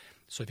plans.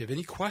 So if you have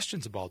any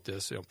questions about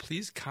this,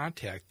 please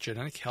contact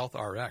Genetic Health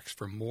RX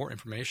for more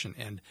information.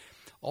 And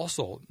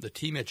also, the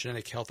team at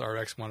Genetic Health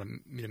RX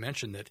wanted me to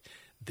mention that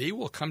they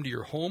will come to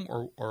your home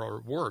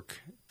or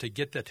work to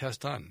get that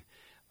test done.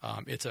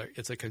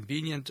 It's a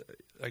convenient,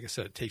 like I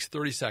said, it takes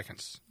 30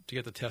 seconds to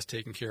get the test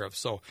taken care of.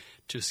 So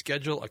to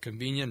schedule a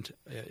convenient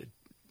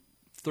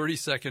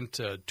 30-second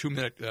to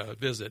 2-minute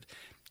visit,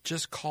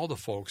 just call the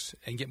folks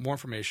and get more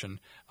information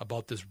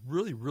about this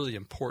really, really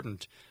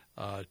important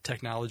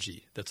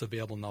technology that's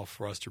available now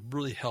for us to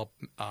really help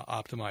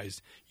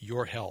optimize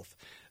your health.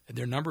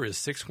 Their number is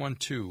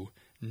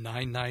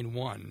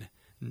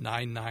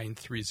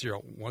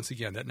 612-991-9930. Once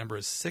again, that number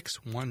is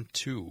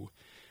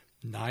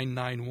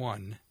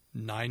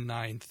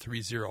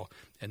 612-991-9930,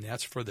 and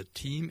that's for the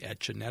team at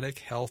Genetic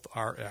Health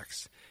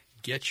RX.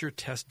 Get your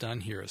test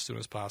done here as soon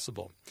as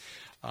possible.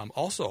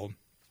 Also,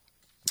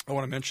 I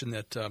want to mention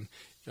that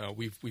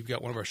we've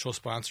got one of our show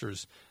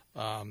sponsors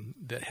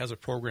that has a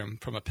program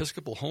from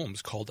Episcopal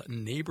Homes called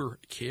Neighbor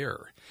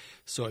Care.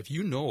 So if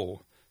you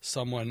know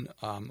someone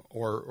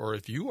or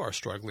if you are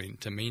struggling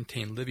to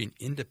maintain living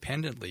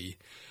independently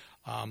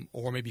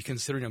or maybe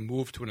considering a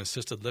move to an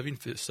assisted living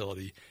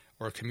facility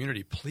or a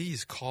community,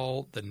 please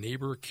call the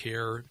Neighbor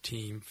Care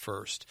team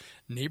first.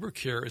 Neighbor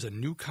Care is a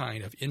new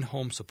kind of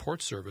in-home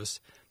support service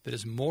that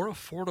is more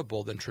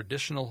affordable than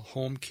traditional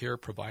home care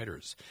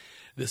providers.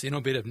 This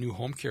innovative new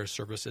home care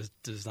service is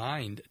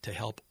designed to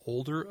help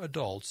older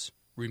adults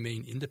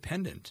remain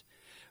independent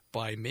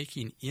by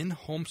making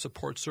in-home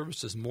support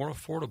services more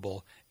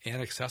affordable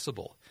and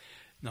accessible.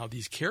 Now,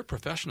 these care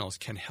professionals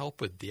can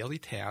help with daily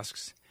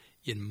tasks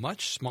in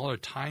much smaller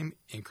time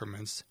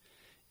increments,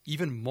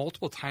 even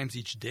multiple times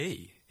each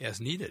day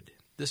as needed.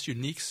 This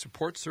unique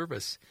support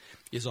service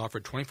is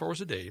offered 24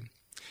 hours a day,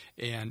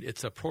 and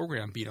it's a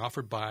program being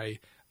offered by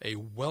a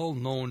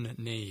well-known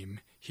name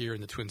here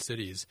in the Twin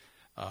Cities,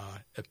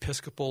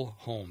 Episcopal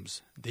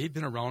Homes. They've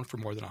been around for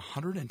more than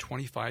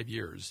 125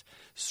 years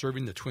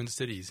serving the Twin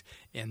Cities,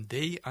 and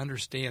they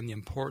understand the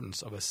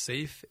importance of a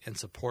safe and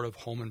supportive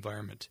home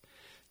environment.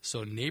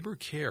 So Neighbor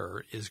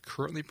Care is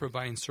currently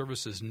providing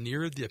services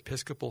near the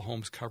Episcopal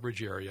Homes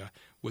coverage area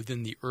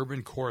within the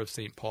urban core of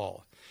St.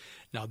 Paul.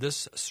 Now,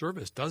 this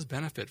service does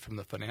benefit from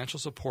the financial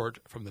support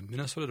from the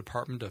Minnesota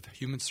Department of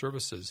Human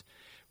Services,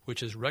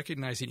 which is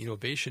recognizing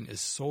innovation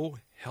is so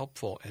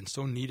helpful and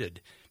so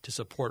needed to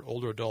support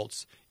older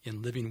adults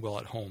in living well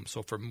at home.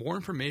 So for more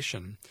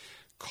information,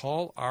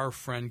 call our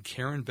friend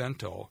Karen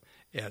Bento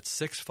at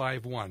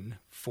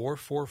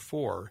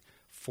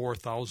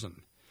 651-444-4000.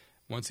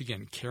 Once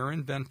again,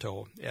 Karen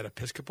Bento at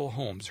Episcopal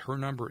Homes. Her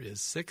number is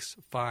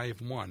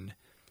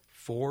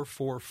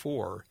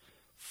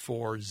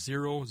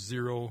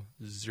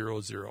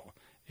 651-444-4000.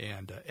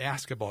 And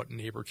ask about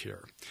Neighbor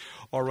Care.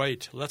 All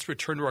right, let's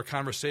return to our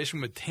conversation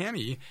with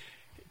Tammy.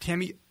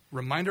 Tammy,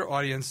 remind our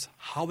audience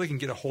how they can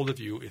get a hold of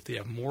you if they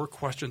have more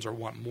questions or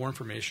want more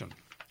information.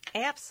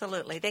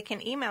 Absolutely. They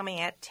can email me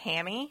at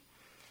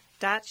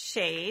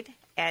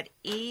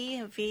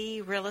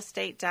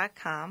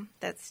tammy.shade@evrealestate.com.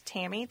 That's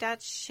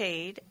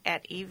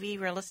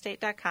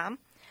tammy.shade@evrealestate.com.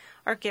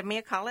 Or give me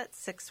a call at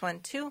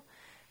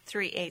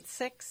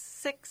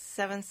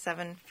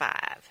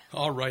 612-386-6775.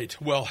 All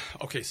right. Well,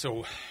 okay,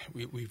 so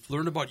we've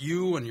learned about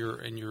you and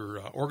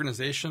your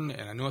organization,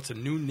 and I know it's a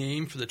new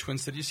name for the Twin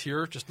Cities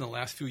here just in the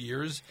last few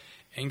years,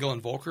 Engel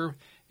and Volker,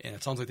 and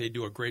it sounds like they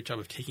do a great job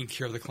of taking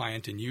care of the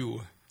client, and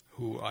you,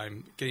 who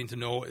I'm getting to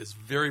know, is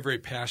very, very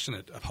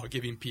passionate about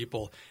giving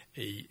people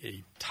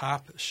a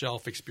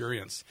top-shelf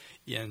experience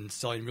in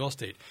selling real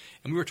estate.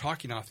 And we were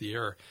talking off the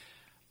air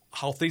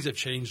how things have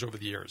changed over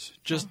the years.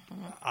 Just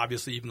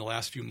obviously even the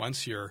last few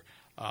months here,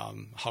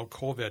 how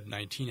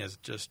COVID-19 has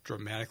just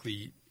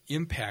dramatically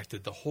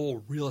impacted the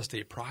whole real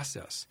estate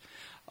process.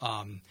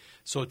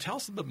 So tell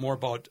us a bit more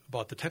about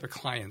the type of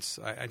clients.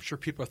 I'm sure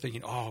people are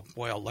thinking, oh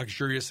boy, a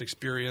luxurious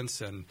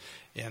experience and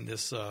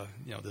this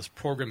this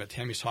program that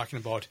Tammy's talking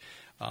about.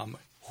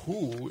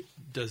 Who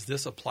does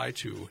this apply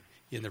to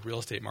in the real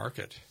estate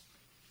market?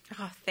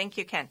 Oh, thank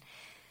you, Ken.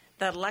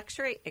 The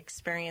luxury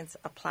experience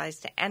applies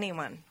to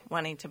anyone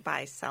wanting to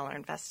buy, sell, or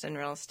invest in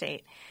real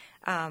estate.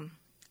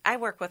 I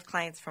work with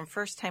clients from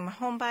first-time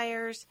home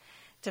buyers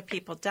to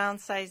people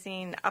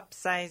downsizing,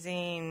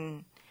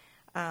 upsizing.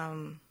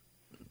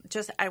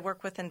 I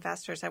work with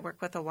investors. I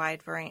work with a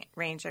wide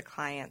range of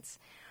clients.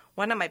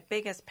 One of my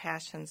biggest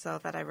passions, though,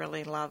 that I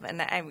really love,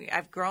 and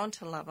I've grown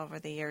to love over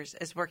the years,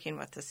 is working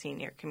with the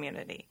senior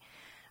community.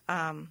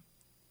 That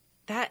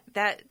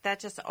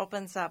just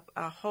opens up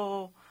a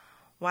whole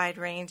wide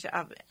range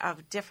of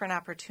different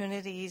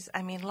opportunities.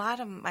 I mean, a lot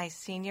of my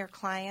senior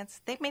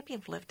clients, they maybe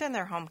have lived in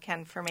their home,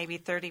 Ken, for maybe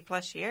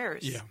 30-plus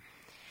years. Yeah.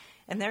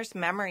 And there's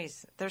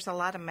memories. There's a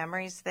lot of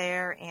memories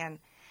there. And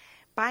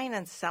buying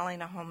and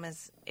selling a home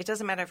it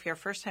doesn't matter if you're a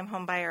first-time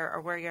home buyer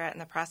or where you're at in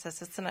the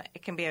process.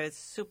 It can be a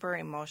super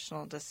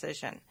emotional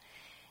decision.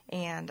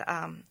 And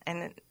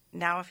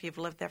now if you've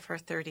lived there for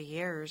 30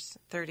 years,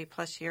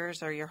 30-plus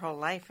years, or your whole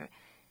life,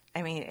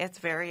 I mean, it's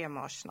very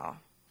emotional.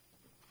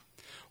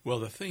 Well,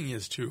 the thing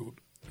is, too,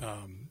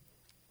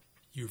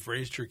 you've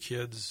raised your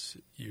kids.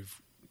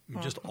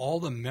 Just all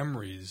the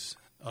memories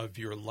of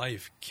your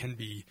life can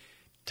be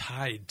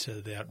tied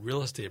to that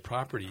real estate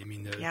property. I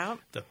mean,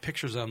 the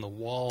pictures on the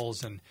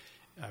walls, and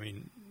I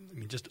mean,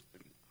 just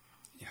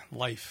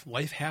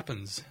life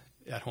happens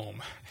at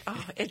home.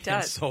 Oh, it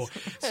does.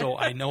 So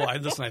I know.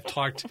 I've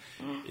talked.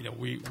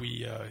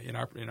 We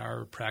in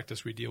our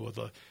practice we deal with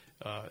the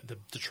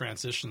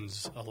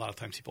transitions a lot of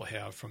times people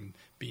have from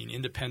being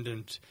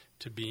independent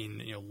to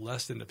being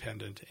less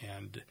independent,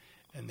 and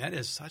that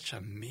is such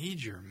a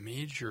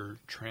major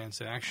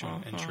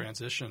transaction and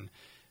transition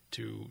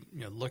to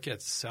look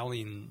at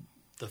selling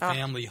the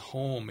family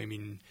home. I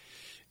mean,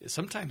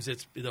 sometimes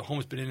the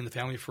home's been in the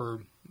family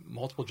for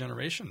multiple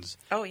generations.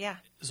 Oh yeah.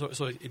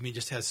 So it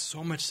just has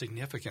so much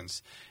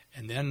significance,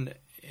 and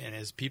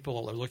as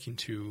people are looking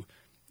to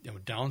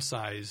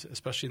downsize,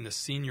 especially in the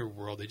senior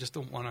world, they just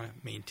don't want to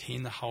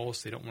maintain the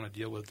house. They don't want to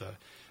deal with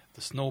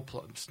the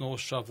snow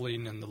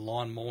shoveling and the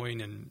lawn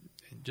mowing, and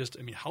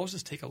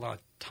houses take a lot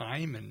of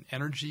time and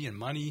energy and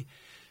money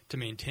to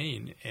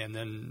maintain. And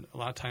then a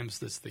lot of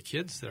times it's the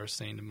kids that are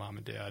saying to mom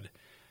and dad,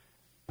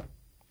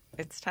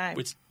 "It's time.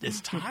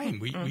 It's time.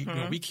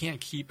 We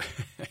can't keep.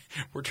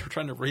 We're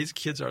trying to raise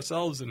kids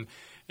ourselves, and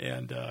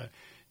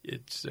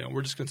it's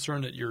we're just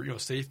concerned that your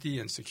safety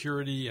and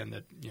security, and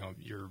that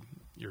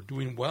you're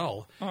doing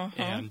well."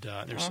 And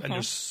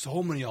there's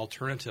so many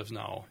alternatives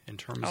now in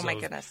terms of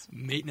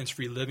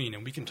maintenance-free living,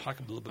 and we can talk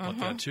a little bit about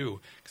that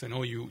too, because I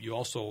know you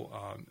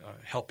also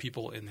help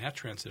people in that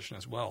transition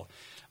as well.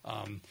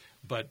 I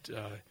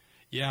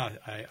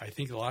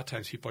think a lot of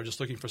times people are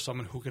just looking for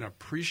someone who can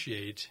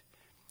appreciate.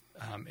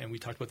 And we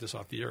talked about this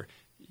off the air.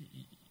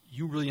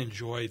 You really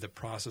enjoy the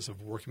process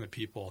of working with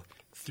people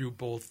through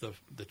both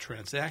the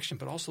transaction,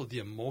 but also the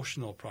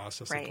emotional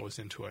process that goes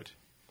into it.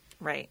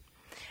 Right.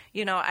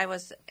 I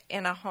was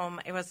in a home.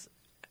 It was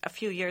a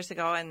few years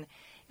ago, and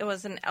it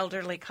was an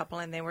elderly couple,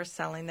 and they were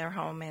selling their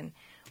home, and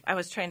I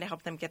was trying to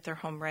help them get their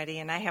home ready.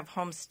 And I have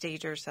home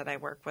stagers that I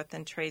work with,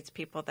 and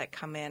tradespeople that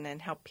come in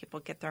and help people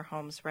get their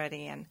homes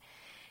ready.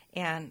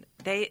 And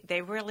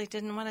they really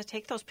didn't want to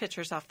take those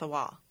pictures off the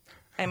wall.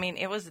 I mean,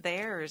 it was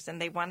theirs, and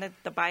they wanted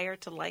the buyer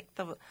to like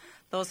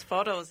those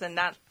photos, and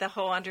not the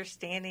whole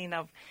understanding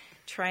of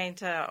trying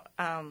to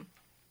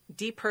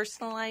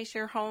depersonalize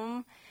your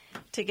home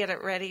to get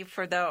it ready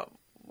for the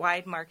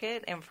wide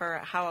market and for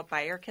how a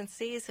buyer can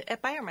see. A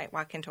buyer might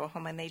walk into a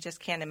home and they just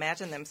can't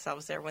imagine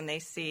themselves there when they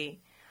see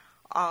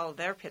all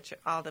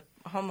the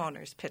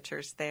homeowners'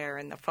 pictures there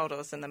and the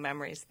photos and the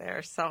memories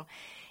there. So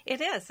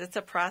it's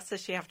a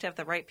process. You have to have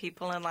the right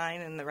people in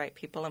line and the right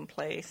people in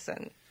place,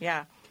 and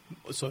yeah.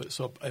 So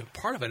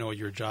part of, I know,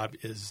 your job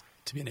is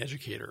to be an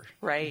educator,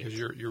 right? Because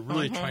you're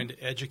really trying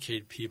to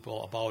educate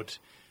people about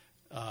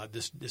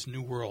this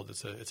new world.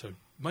 It's a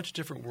much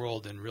different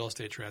world in real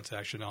estate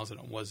transaction now than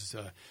it was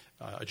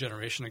a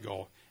generation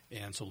ago,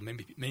 and so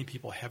many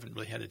people haven't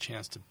really had a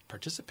chance to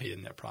participate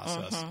in that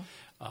process.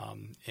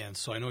 And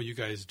so I know you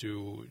guys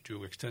do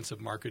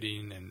extensive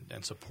marketing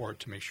and support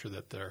to make sure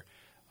that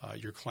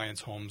your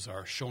clients' homes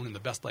are shown in the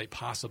best light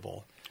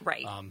possible,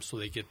 right? So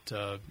they get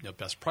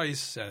best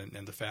price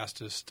and the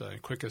fastest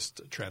and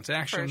quickest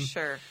transaction. For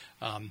sure.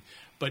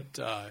 But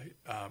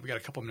we got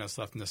a couple minutes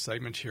left in this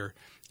segment here.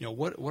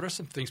 What are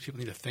some things people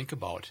need to think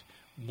about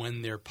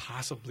when they're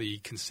possibly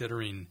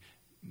considering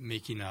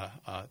making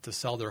to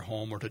sell their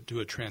home or to do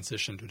a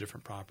transition to a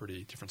different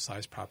property, different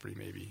size property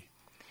maybe?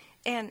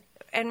 And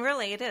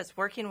really, it is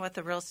working with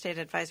a real estate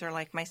advisor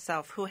like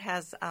myself who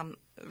has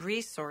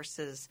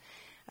resources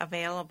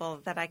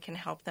available that I can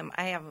help them.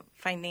 I have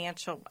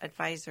financial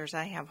advisors.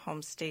 I have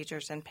home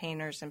stagers and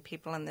painters and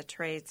people in the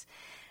trades.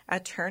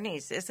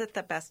 Attorneys. Is it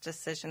the best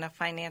decision? A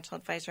financial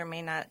advisor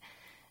may not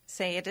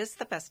say it is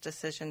the best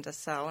decision to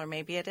sell, or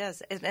maybe it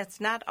is.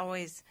 It's not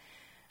always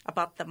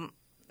about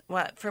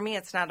for me,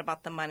 it's not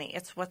about the money.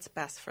 It's what's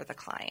best for the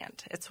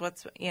client. It's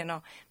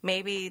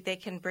maybe they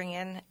can bring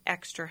in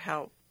extra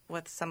help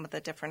with some of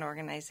the different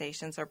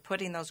organizations, or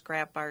putting those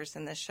grab bars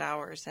in the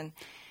showers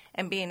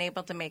and being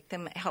able to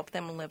help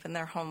them live in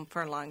their home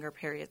for longer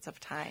periods of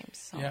time.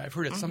 So. Yeah, I've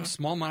heard that some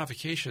small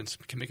modifications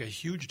can make a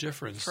huge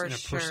difference in a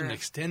person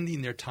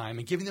extending their time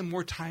and giving them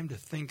more time to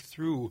think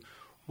through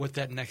what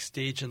that next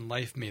stage in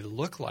life may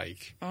look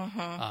like.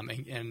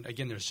 And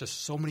again, there's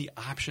just so many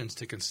options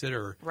to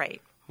consider.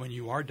 Right. When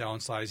you are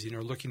downsizing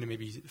or looking to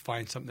maybe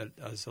find something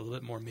that is a little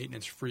bit more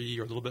maintenance-free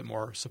or a little bit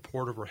more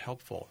supportive or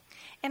helpful.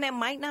 And it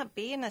might not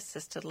be an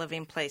assisted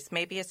living place.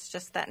 Maybe it's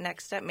just that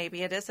next step.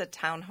 Maybe it is a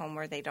townhome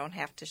where they don't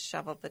have to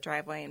shovel the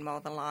driveway and mow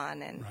the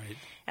lawn.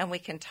 And we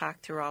can talk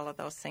through all of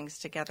those things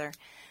together.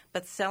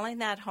 But selling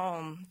that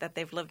home that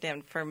they've lived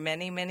in for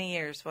many, many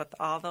years with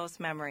all those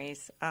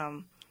memories,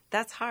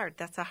 that's hard.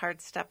 That's a hard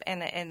step,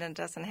 and it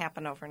doesn't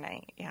happen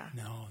overnight. Yeah.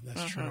 No,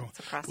 that's true. It's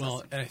a process.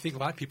 Well, and I think a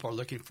lot of people are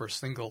looking for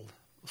single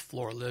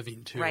floor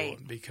living too, right?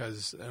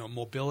 Because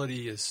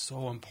mobility is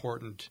so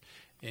important,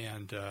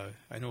 and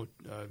I know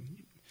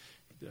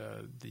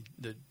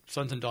the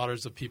sons and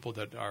daughters of people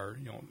that are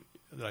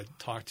that I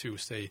talk to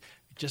say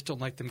you just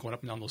don't like them going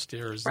up and down those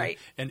stairs. Right.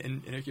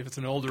 And if it's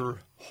an older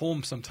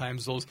home,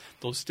 sometimes those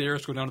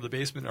stairs go down to the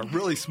basement are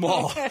really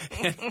small.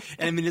 and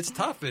I mean, it's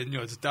tough. And,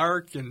 it's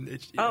dark. And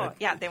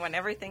they want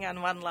everything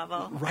on one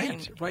level.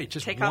 Right.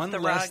 Just take one off the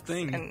less rugs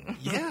thing.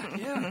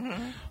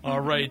 Yeah.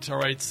 All right.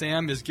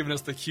 Sam is giving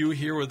us the cue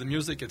here with the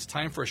music. It's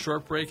time for a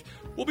short break.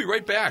 We'll be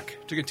right back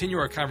to continue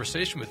our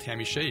conversation with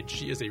Tammy Shade.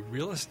 She is a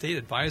real estate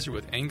advisor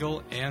with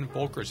Engel and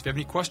Volkers. If you have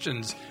any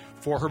questions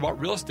for her about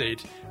real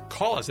estate,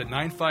 call us at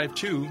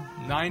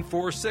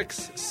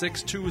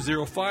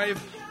 952-946-6205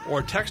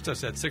 or text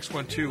us at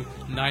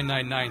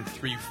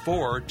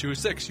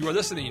 612-999-3426. You are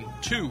listening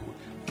to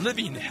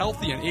Living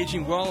Healthy and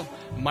Aging Well.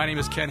 My name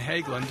is Ken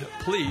Haglind.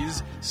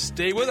 Please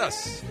stay with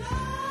us.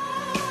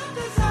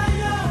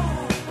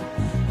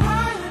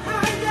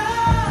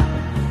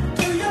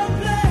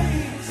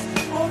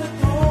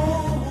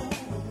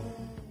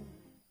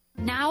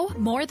 Now,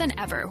 more than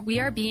ever,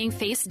 we are being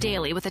faced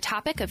daily with the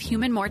topic of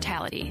human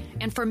mortality,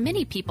 and for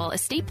many people,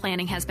 estate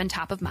planning has been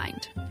top of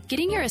mind.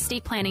 Getting your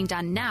estate planning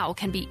done now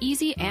can be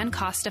easy and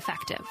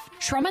cost-effective.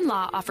 Schroman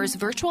Law offers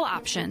virtual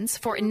options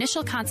for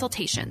initial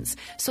consultations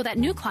so that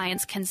new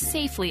clients can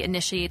safely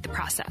initiate the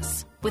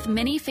process. With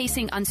many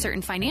facing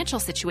uncertain financial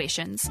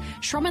situations,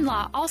 Schroman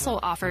Law also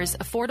offers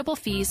affordable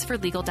fees for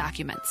legal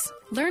documents.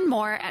 Learn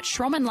more at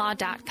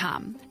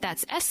schromanlaw.com.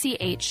 That's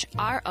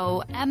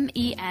SCHROMEN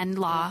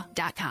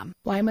law.com.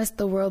 Why must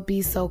the world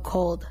be so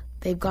cold?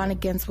 They've gone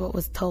against what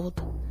was told.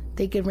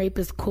 Thinking rape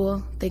is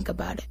cool, think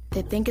about it.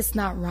 They think it's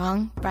not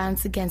wrong,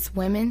 violence against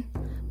women,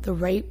 the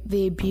rape,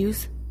 the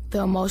abuse, the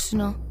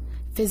emotional,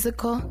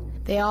 physical.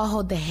 They all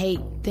hold the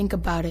hate, think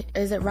about it.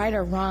 Is it right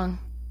or wrong?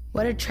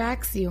 What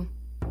attracts you?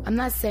 I'm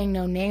not saying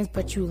no names,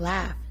 but you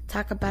laugh.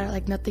 Talk about it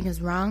like nothing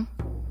is wrong.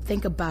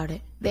 Think about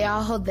it. They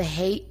all hold the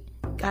hate.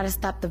 Gotta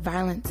stop the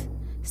violence.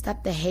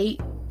 Stop the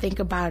hate. Think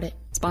about it.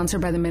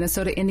 Sponsored by the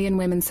Minnesota Indian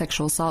Women's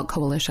Sexual Assault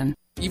Coalition.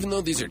 Even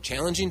though these are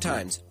challenging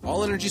times,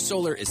 All Energy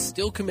Solar is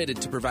still committed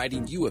to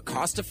providing you a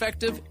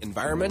cost-effective,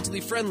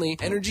 environmentally friendly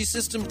energy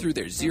system through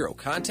their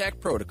zero-contact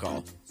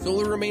protocol.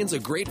 Solar remains a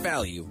great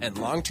value and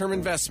long-term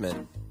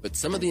investment, but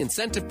some of the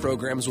incentive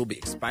programs will be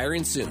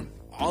expiring soon.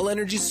 All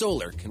Energy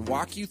Solar can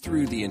walk you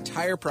through the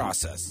entire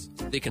process.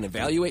 They can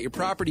evaluate your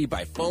property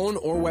by phone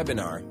or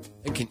webinar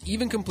and can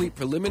even complete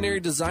preliminary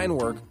design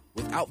work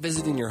without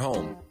visiting your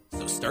home.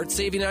 So start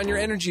saving on your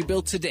energy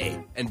bill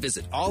today and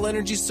visit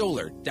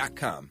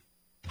allenergysolar.com.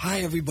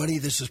 Hi, everybody.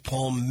 This is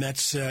Paul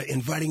Metz,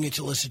 inviting you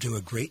to listen to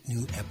a great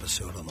new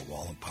episode on the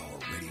Wall of Power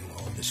Radio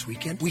Home this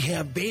weekend. We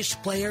have bass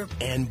player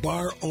and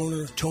bar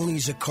owner Tony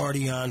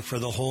Zaccardi on for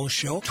the whole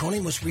show.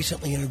 Tony was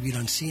recently interviewed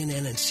on CNN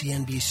and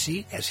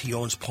CNBC as he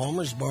owns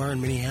Palmer's Bar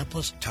in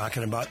Minneapolis,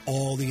 talking about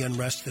all the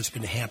unrest that's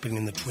been happening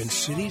in the Twin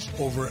Cities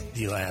over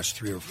the last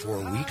 3 or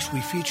 4 weeks.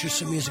 We feature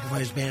some music by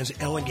his bands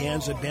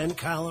Eleganza, Ben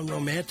Collin,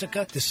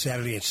 Romantica this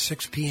Saturday at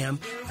 6 p.m.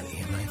 on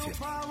AM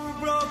 950.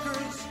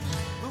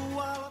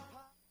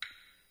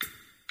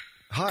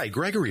 Hi,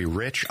 Gregory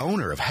Rich,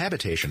 owner of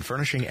Habitation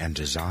Furnishing and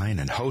Design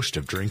and host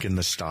of Drinkin'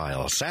 the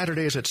Style,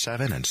 Saturdays at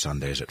 7 and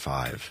Sundays at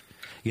 5.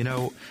 You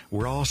know,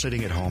 we're all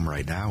sitting at home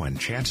right now, and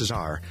chances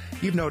are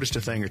you've noticed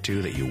a thing or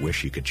two that you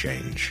wish you could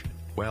change.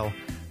 Well,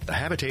 the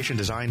Habitation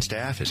Design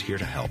staff is here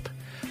to help.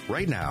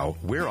 Right now,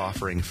 we're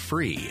offering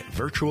free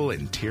virtual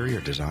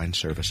interior design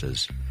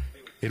services.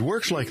 It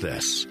works like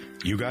this.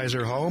 You guys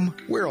are home,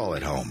 we're all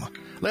at home.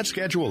 Let's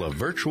schedule a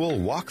virtual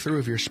walkthrough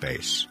of your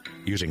space.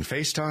 Using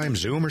FaceTime,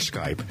 Zoom, or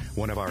Skype,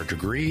 one of our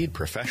degreed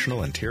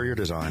professional interior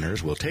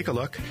designers will take a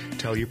look,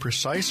 tell you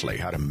precisely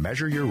how to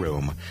measure your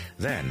room,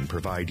 then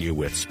provide you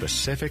with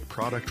specific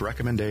product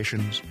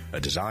recommendations,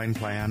 a design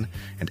plan,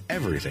 and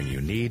everything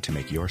you need to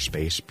make your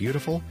space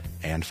beautiful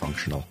and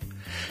functional.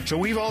 So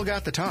we've all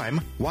got the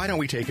time. Why don't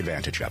we take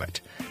advantage of it?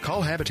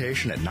 Call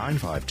Habitation at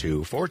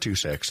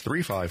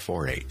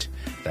 952-426-3548.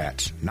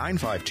 That's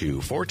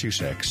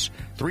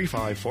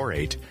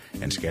 952-426-3548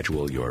 and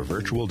schedule your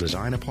virtual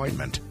design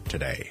appointment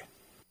today.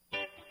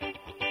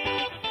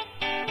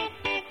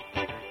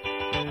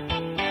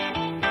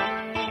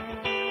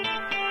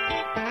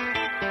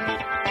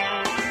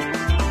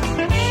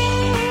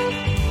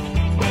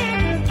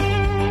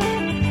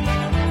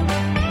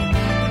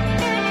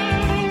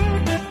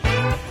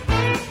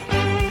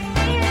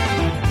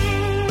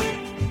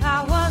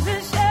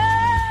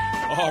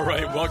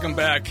 Welcome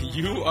back.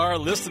 You are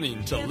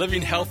listening to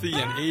Living Healthy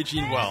and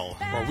Aging Well,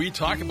 where we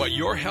talk about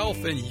your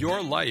health and your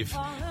life.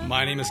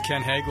 My name is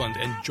Ken Haglind,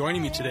 and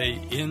joining me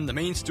today in the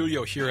main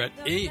studio here at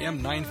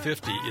AM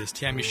 950 is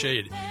Tammy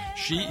Shade.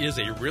 She is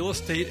a real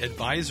estate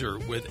advisor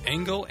with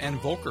Engel and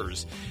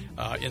Volkers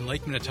in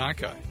Lake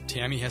Minnetonka.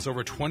 Tammy has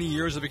over 20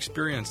 years of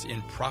experience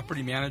in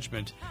property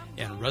management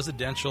and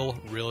residential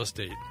real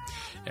estate.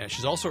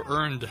 She's also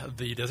earned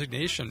the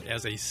designation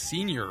as a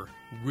senior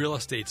real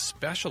estate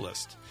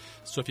specialist.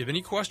 So if you have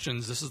any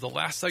questions, this is the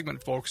last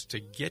segment, folks, to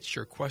get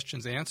your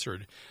questions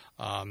answered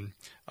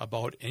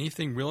about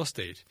anything real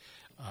estate.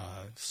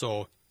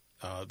 So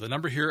The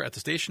number here at the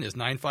station is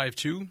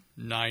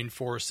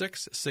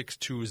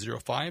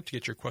 952-946-6205 to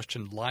get your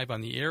question live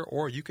on the air,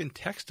 or you can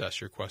text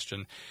us your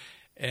question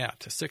at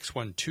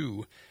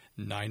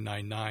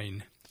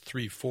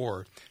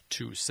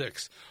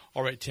 612-999-3426.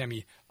 All right,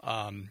 Tammy,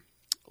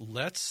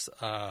 let's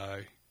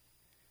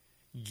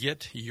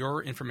get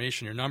your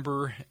information, your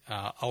number,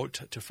 out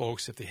to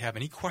folks. If they have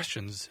any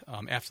questions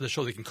after the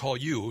show, they can call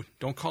you.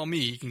 Don't call me.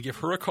 You can give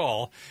her a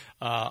call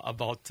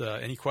about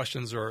any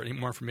questions or any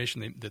more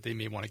information that they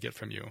may want to get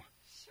from you.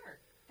 Sure.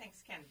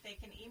 Thanks, Ken. They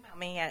can email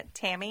me at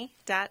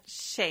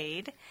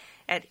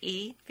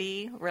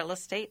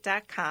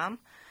tammy.shade@evrealestate.com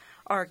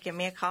or give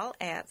me a call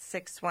at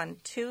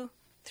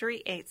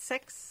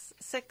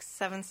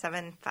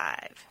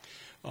 612-386-6775.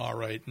 All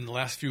right. In the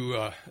last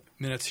few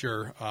minutes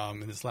here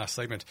in this last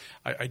segment,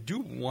 I do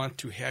want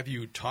to have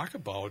you talk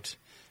about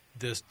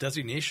this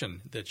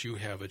designation that you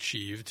have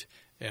achieved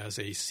as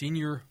a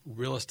senior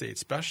real estate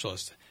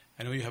specialist.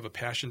 I know you have a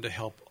passion to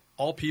help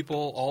all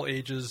people, all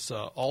ages,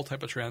 all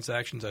type of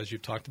transactions, as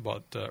you've talked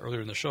about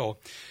earlier in the show.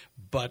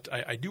 But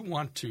I do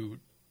want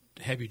to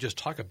have you just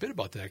talk a bit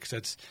about that,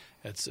 because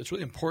it's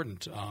really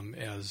important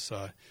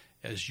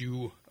as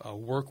you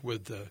work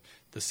with the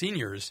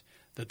seniors,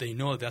 that they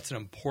know that's an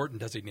important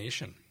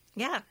designation.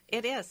 Yeah,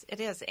 it is. It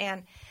is.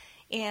 And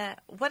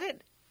what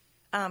it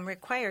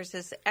requires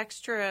is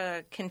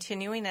extra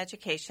continuing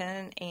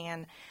education,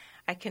 and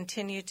I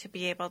continue to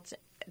be able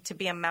to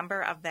be a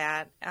member of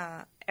that.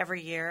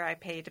 Every year I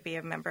pay to be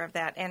a member of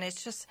that. And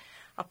it's just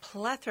a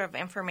plethora of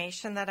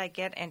information that I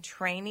get and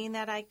training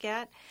that I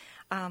get.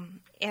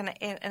 And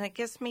it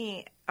gives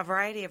me a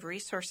variety of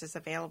resources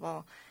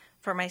available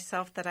for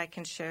myself that I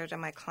can share to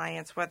my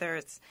clients, whether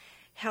it's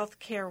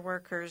healthcare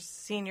workers,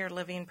 senior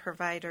living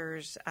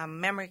providers,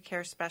 memory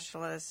care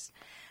specialists.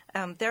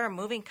 There are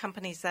moving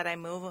companies that I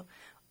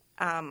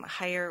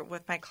hire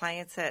with my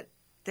clients that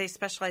they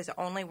specialize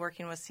only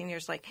working with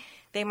seniors. Like,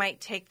 they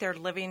might take their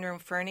living room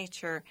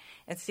furniture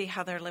and see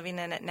how they're living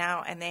in it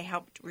now, and they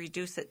help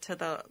reduce it to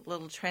the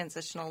little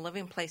transitional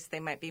living place they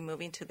might be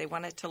moving to. They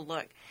want it to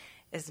look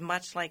as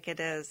much like it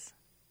is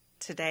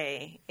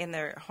today in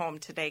their home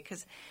today,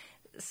 because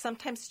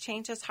sometimes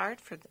change is hard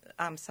for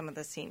some of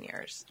the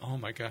seniors. Oh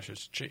my gosh,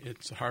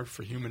 it's hard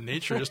for human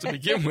nature just to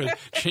begin with.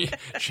 Change.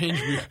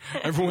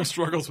 Everyone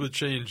struggles with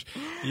change,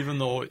 even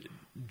though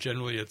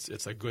generally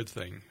it's a good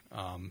thing.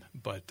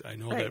 But I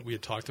know that we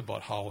had talked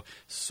about how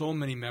so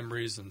many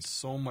memories and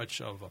so much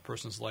of a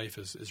person's life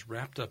is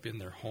wrapped up in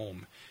their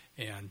home,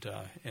 and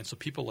so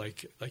people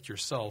like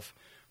yourself,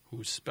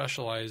 who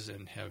specialize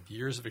and have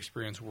years of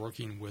experience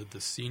working with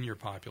the senior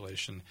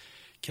population,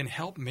 can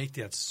help make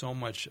that so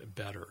much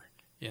better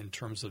in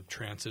terms of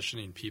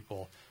transitioning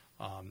people,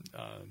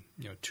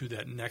 to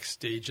that next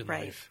stage in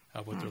life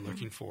of what they're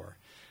looking for.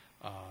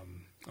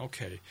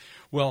 Okay.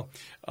 Well,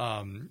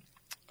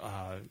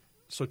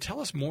 so tell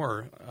us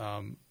more,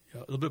 a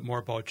little bit more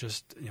about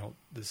just,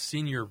 the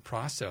senior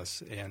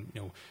process. And,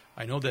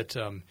 I know that,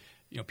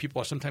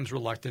 people are sometimes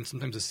reluctant.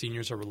 Sometimes the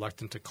seniors are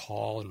reluctant to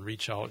call and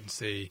reach out and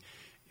say,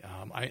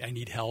 I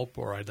need help,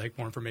 or I'd like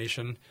more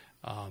information.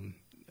 And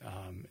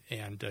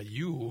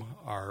you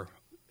are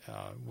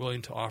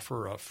willing to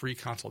offer a free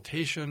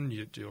consultation.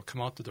 You'll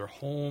come out to their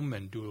home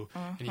and do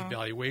an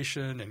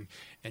evaluation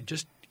and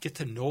just get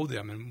to know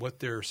them and what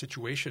their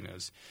situation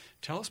is.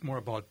 Tell us more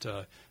about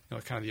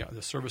kind of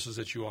the services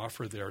that you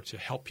offer there to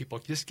help people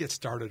just get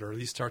started, or at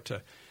least start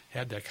to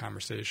have that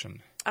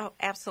conversation. Oh,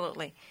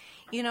 absolutely.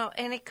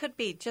 And it could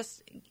be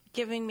just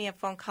giving me a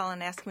phone call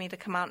and asking me to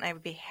come out, and I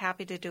would be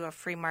happy to do a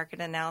free market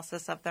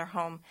analysis of their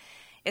home.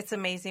 It's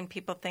amazing.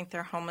 People think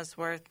their home is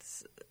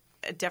worth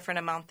a different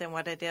amount than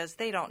what it is.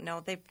 They don't know.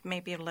 They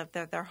maybe lived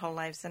there their whole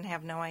lives and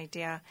have no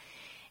idea.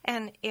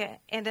 And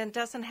it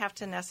doesn't have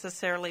to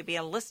necessarily be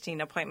a listing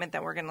appointment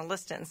that we're going to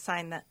list it and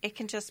sign that. It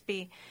can just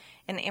be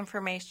an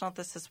informational,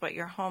 this is what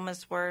your home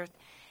is worth,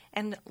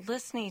 and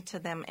listening to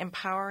them,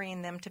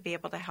 empowering them to be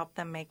able to help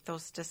them make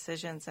those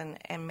decisions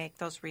and make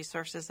those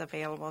resources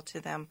available to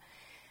them.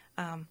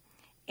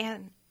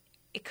 And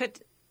it could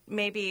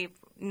maybe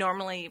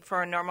normally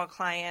for a normal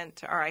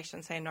client, or I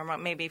shouldn't say normal,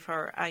 maybe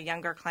for a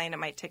younger client, it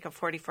might take a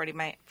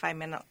 45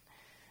 minute.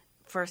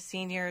 For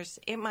seniors,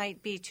 it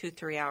might be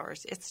 2-3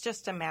 hours. It's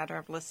just a matter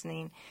of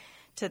listening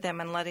to them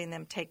and letting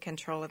them take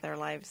control of their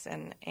lives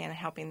and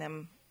helping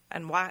them.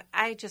 And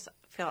I just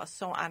feel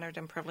so honored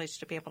and privileged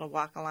to be able to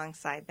walk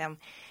alongside them,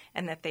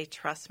 and that they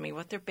trust me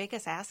with their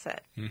biggest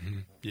asset. Mm-hmm.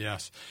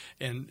 Yes.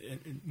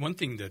 And one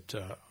thing that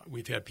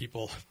we've had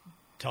people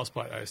tell us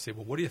about, I say,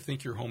 well, what do you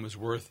think your home is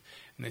worth?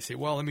 And they say,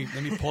 well, let me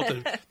pull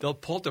they'll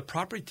pull up the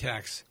property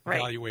tax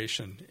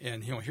valuation.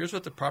 And, here's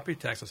what the property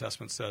tax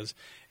assessment says.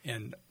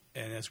 And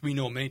as we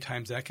know, many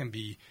times that can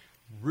be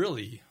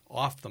really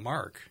off the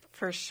mark.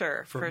 For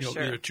sure.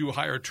 Either too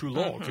high or too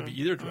low. It could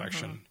be either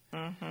direction.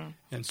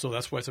 And so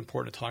that's why it's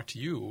important to talk to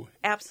you.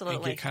 Absolutely.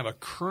 And get kind of a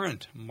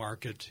current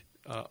market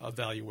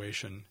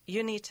evaluation.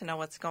 You need to know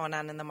what's going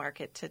on in the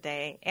market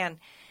today. And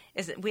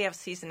we have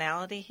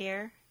seasonality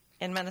here.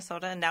 in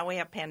Minnesota, and now we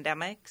have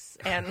pandemics,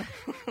 and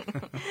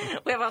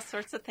we have all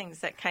sorts of things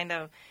that kind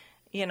of,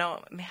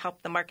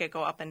 help the market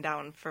go up and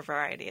down for a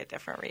variety of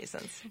different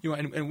reasons.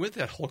 And with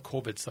that whole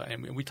COVID side,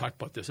 and we talked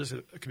about this.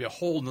 It could be a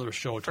whole other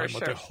show talking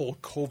about the whole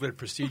COVID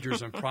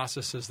procedures and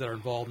processes that are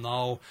involved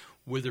now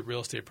with the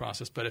real estate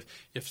process. But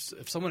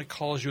if someone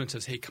calls you and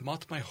says, "Hey, come out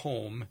to my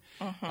home,"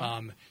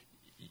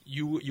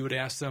 you would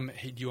ask them,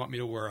 "Hey, do you want me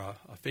to wear a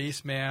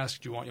face mask?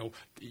 Do you want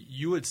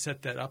you would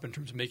set that up in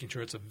terms of making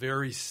sure it's a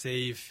very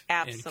safe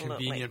and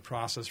convenient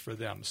process for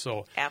them."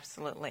 So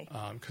absolutely,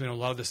 because a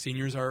lot of the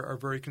seniors are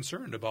very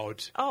concerned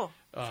about for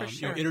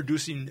sure.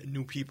 Introducing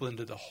new people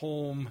into the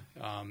home.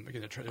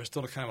 Again, there's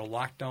still a kind of a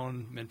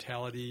lockdown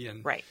mentality,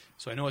 and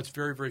so I know it's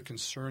very, very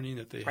concerning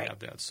that they have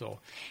that.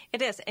 So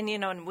it is, and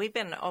and we've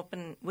been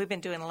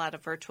doing a lot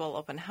of virtual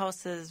open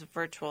houses,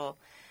 virtual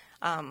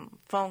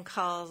phone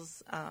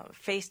calls,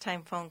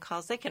 FaceTime phone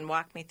calls. They can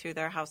walk me through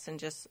their house and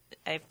just,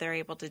 if they're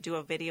able to do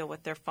a video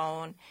with their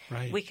phone,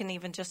 we can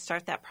even just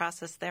start that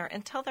process there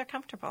until they're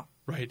comfortable.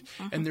 Right.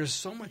 And there's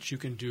so much you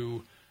can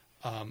do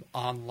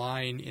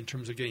online in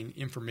terms of getting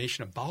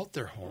information about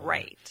their home.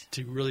 Right.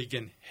 To really,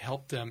 again,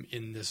 help them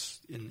in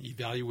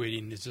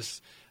evaluating, is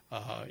this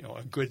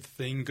a good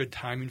thing, good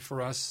timing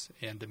for us,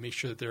 and to make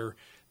sure that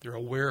they're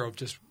aware of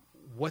just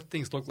what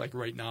things look like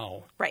right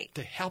now. Right.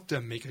 To help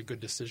them make a good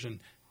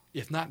decision.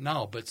 If not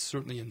now, but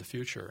certainly in the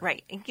future.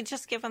 Right. And you can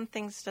just give them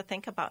things to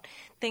think about.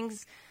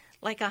 Things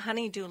like a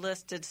honey-do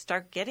list to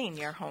start getting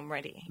your home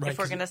ready if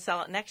we're going to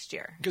sell it next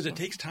year. Because it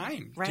takes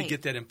time to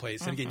get that in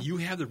place. And again, you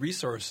have the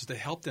resources to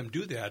help them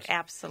do that.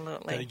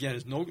 Absolutely. That, again,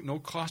 is no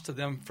cost to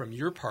them from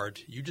your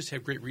part. You just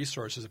have great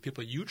resources of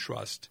people you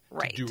trust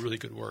to do really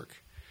good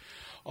work.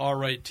 All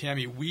right,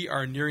 Tammy, we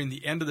are nearing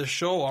the end of the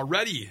show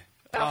already.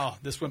 Oh,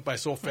 this went by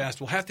so fast.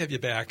 We'll have to have you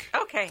back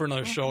for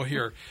another show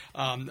here.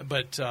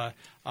 But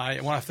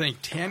I want to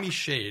thank Tammy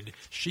Shade.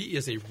 She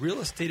is a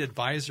real estate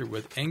advisor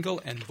with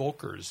Engel &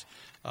 Volkers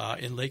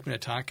in Lake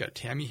Minnetonka.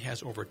 Tammy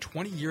has over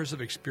 20 years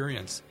of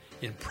experience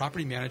in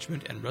property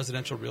management and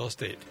residential real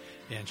estate.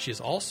 And she is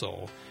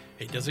also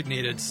a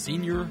designated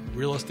senior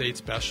real estate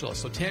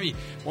specialist. So, Tammy,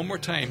 one more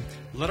time,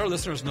 let our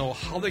listeners know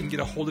how they can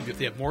get a hold of you if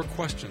they have more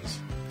questions.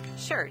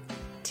 Sure.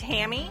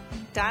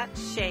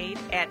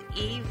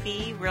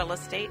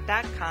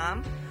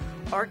 Tammy.shade@evrealestate.com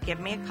or give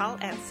me a call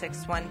at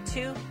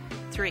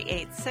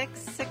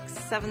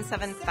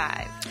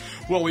 612-386-6775.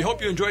 Well, we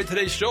hope you enjoyed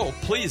today's show.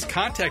 Please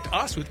contact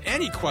us with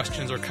any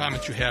questions or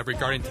comments you have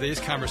regarding today's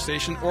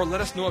conversation, or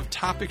let us know of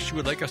topics you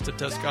would like us to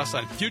discuss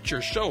on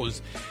future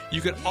shows. You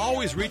can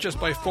always reach us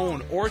by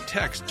phone or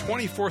text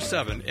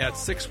 24/7 at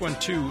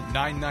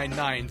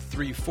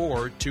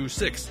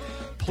 612-999-3426.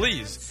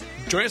 Please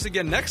join us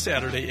again next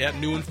Saturday at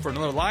noon for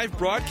another live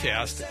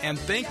broadcast, and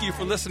thank you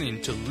for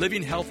listening to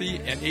Living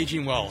Healthy and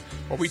Aging Well,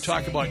 where we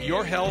talk about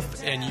your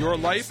health and your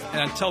life.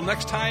 And until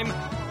next time,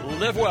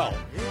 live well.